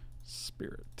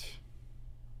 Spirit.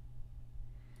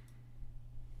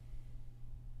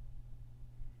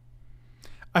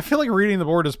 I feel like reading the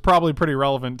board is probably pretty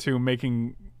relevant to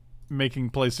making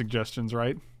play suggestions,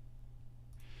 right?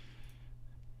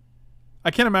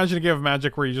 I can't imagine a game of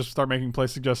Magic where you just start making play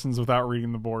suggestions without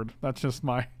reading the board. That's just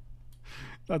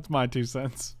that's my 2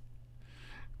 cents.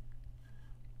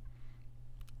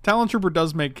 Talon Trooper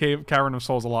does make Cavern of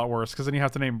Souls a lot worse, because then you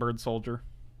have to name Bird Soldier.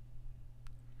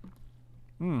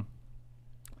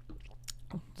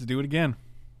 Let's do it again.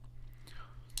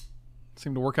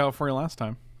 Seemed to work out for you last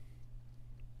time.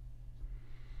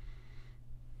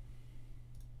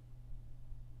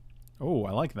 Oh,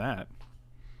 I like that.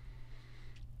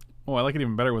 Oh, I like it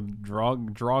even better with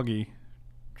Droggy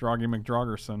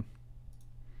McDrogerson.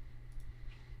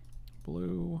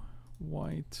 Blue,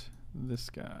 white, this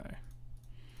guy.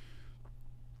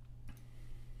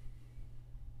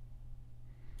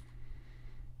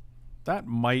 That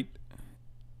might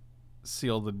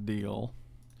seal the deal.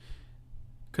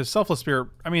 Because Selfless Spirit,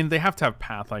 I mean, they have to have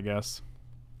Path, I guess.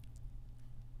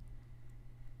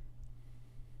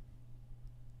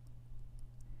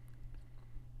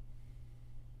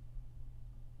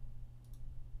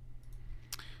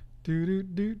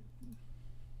 Do.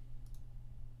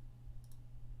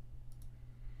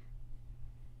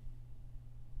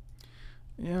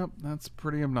 Yep, that's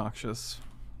pretty obnoxious.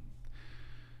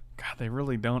 God, they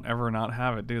really don't ever not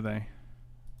have it, do they?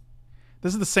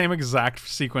 This is the same exact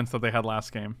sequence that they had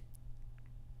last game.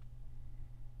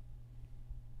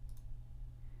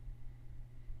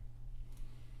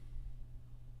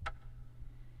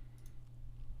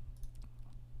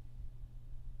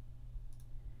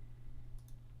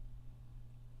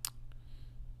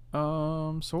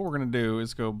 So what we're gonna do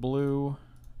is go blue,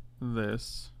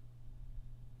 this.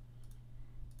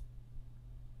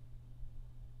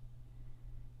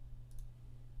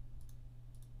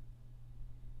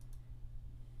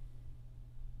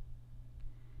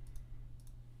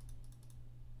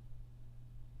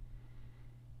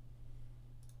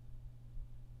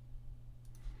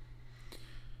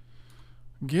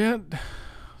 Get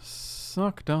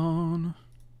sucked on.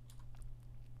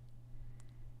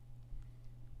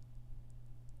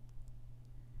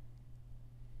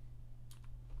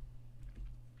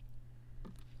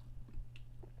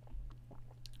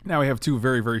 Now we have two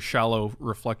very, very shallow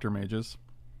reflector mages.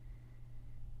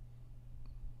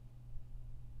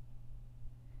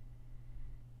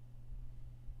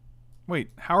 Wait,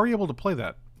 how are you able to play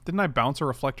that? Didn't I bounce a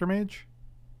reflector mage?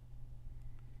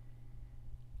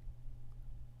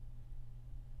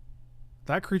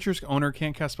 That creature's owner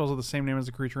can't cast spells of the same name as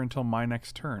the creature until my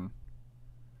next turn.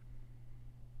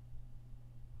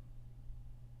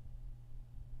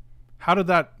 How did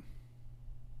that...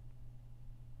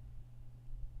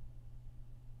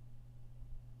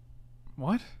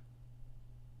 What?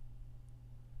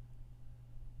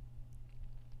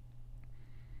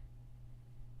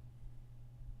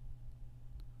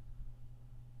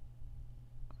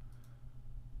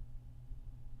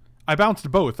 I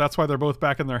bounced both. That's why they're both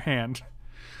back in their hand.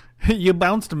 You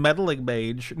bounced Meddling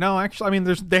Mage. No, actually, I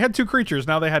mean, they had two creatures.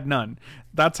 Now they had none.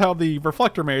 That's how the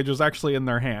Reflector Mage was actually in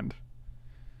their hand.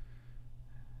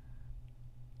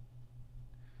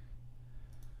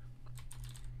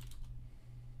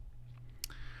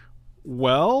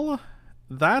 Well,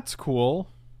 that's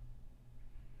cool.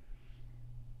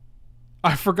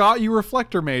 I forgot you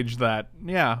Reflector Mage that.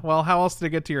 Yeah, well, how else did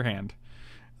it get to your hand?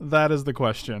 That is the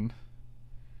question.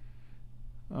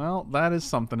 Well, that is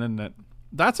something, isn't it?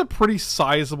 That's a pretty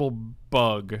sizable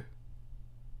bug.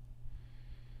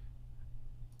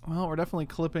 Well, we're definitely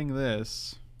clipping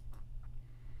this.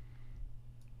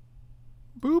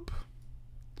 Boop.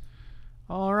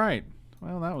 All right.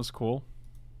 Well, that was cool.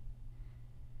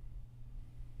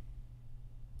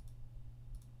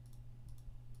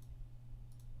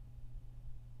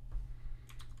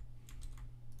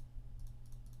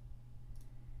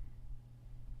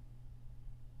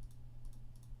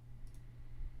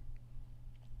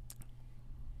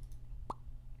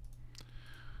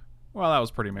 Well, that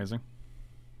was pretty amazing.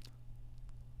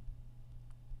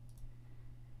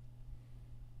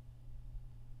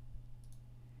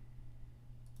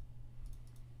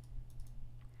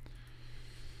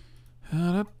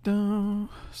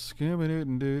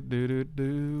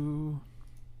 Skibidi-doo-doo-doo-doo.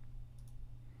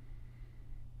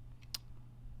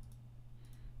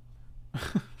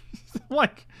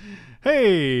 Like,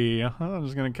 hey, I'm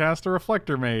just gonna cast a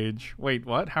Reflector Mage. Wait,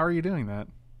 what? How are you doing that?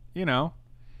 You know,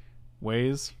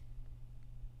 ways.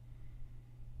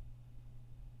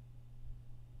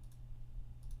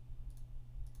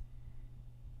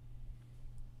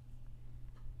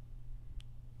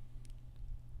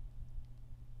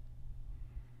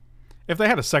 If they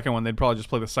had a second one, they'd probably just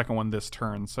play the second one this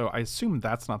turn. So I assume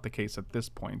that's not the case at this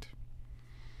point.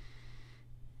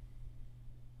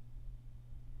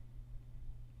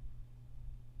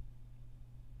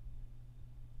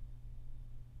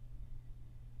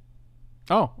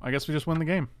 Oh, I guess we just win the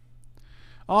game.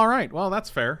 All right, well, that's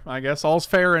fair. I guess all's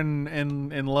fair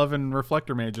in love and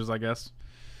Reflector Mages, I guess.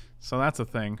 So that's a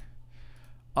thing.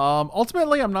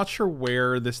 Ultimately, I'm not sure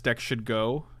where this deck should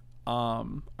go.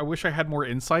 I wish I had more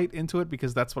insight into it,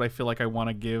 because that's what I feel like I want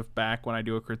to give back when I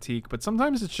do a critique. But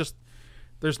sometimes it's just,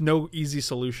 there's no easy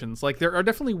solutions. Like, there are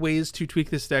definitely ways to tweak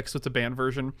this deck so it's a banned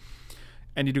version,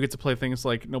 and you do get to play things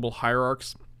like Noble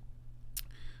Hierarchs.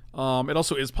 It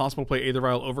also is possible to play Aether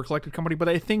Vial over Collected Company, but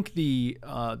I think the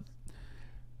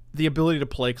ability to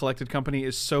play Collected Company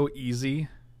is so easy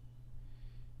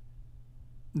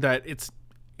that it's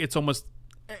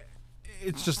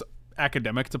just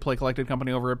academic to play Collected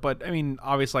Company over it. But I mean,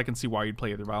 obviously I can see why you'd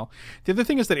play Aether Vial. The other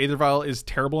thing is that Aether Vial is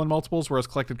terrible in multiples, whereas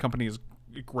Collected Company is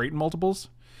great in multiples.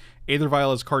 Aether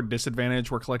Vial is card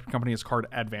disadvantage, where Collected Company is card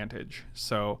advantage.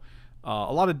 So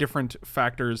a lot of different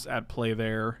factors at play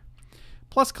there.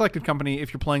 Plus, Collected Company,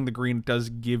 if you're playing the green, does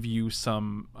give you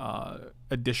some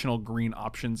additional green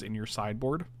options in your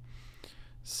sideboard.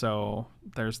 So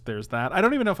there's that. I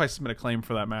don't even know if I submit a claim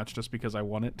for that match just because I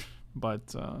won it.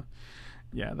 But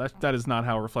yeah, that is not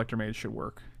how Reflector Mage should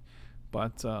work.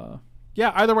 But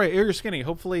yeah, either way, you're skinny.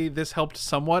 Hopefully this helped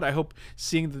somewhat. I hope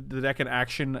seeing the deck in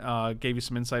action gave you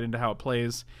some insight into how it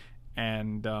plays,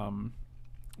 and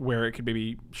where it could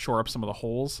maybe shore up some of the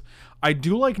holes. I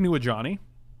do like new Ajani.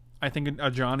 I think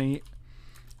Ajani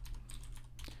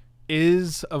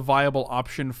is a viable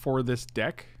option for this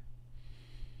deck.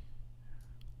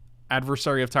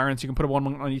 Adversary of Tyrants. You can put a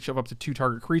 1/1 on each of up to 2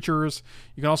 target creatures.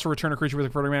 You can also return a creature with a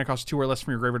converting mana cost 2 or less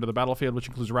from your graveyard to the battlefield, which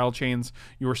includes Rattlechains,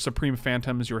 your Supreme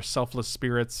Phantoms, your Selfless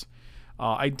Spirits.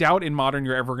 I doubt in Modern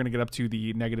you're ever going to get up to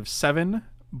the -7,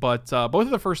 but both of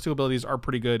the first two abilities are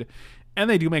pretty good, and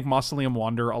they do make Mausoleum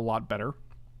Wanderer a lot better.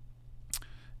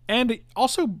 And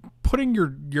also putting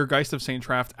your Geist of St.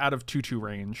 Traft out of 2/2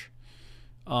 range.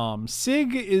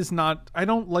 Sig is not... I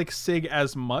don't like Sig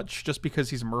as much just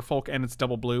because he's Merfolk and it's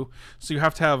double blue. So you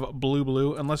have to have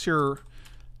blue, unless you're...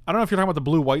 I don't know if you're talking about the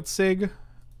blue-white Sig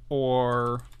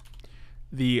or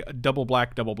the double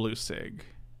black, double blue Sig.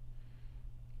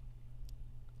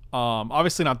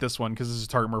 Obviously not this one, because this is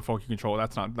target Merfolk you control.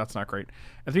 That's not great.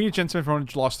 If you get Gentleman from you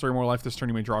lost 3 more life this turn,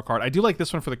 you may draw a card. I do like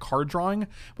this one for the card drawing,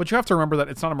 but you have to remember that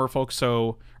it's not a Merfolk,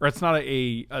 so, or it's not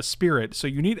a spirit, so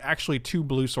you need actually 2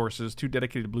 blue sources, 2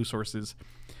 dedicated blue sources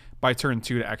by turn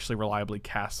 2 to actually reliably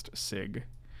cast Sig.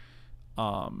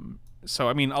 So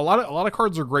I mean, a lot of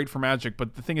cards are great for Magic,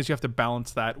 but the thing is you have to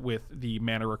balance that with the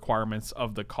mana requirements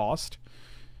of the cost.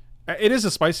 It is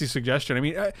a spicy suggestion. I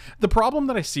mean, the problem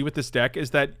that I see with this deck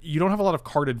is that you don't have a lot of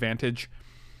card advantage,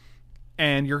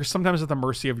 and you're sometimes at the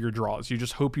mercy of your draws. You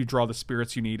just hope you draw the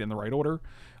spirits you need in the right order.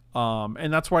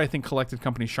 And that's why I think Collected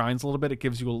Company shines a little bit. It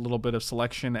gives you a little bit of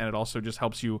selection, and it also just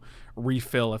helps you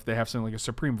refill if they have something like a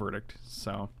Supreme Verdict.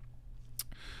 So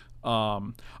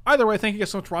either way, thank you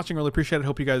guys so much for watching. Really appreciate it.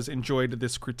 Hope you guys enjoyed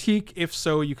this critique. If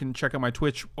so, you can check out my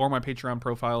Twitch or my Patreon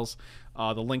profiles.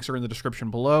 The links are in the description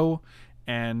below.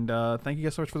 And thank you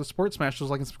guys so much for the support. Smash those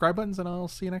like and subscribe buttons, and I'll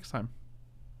see you next time.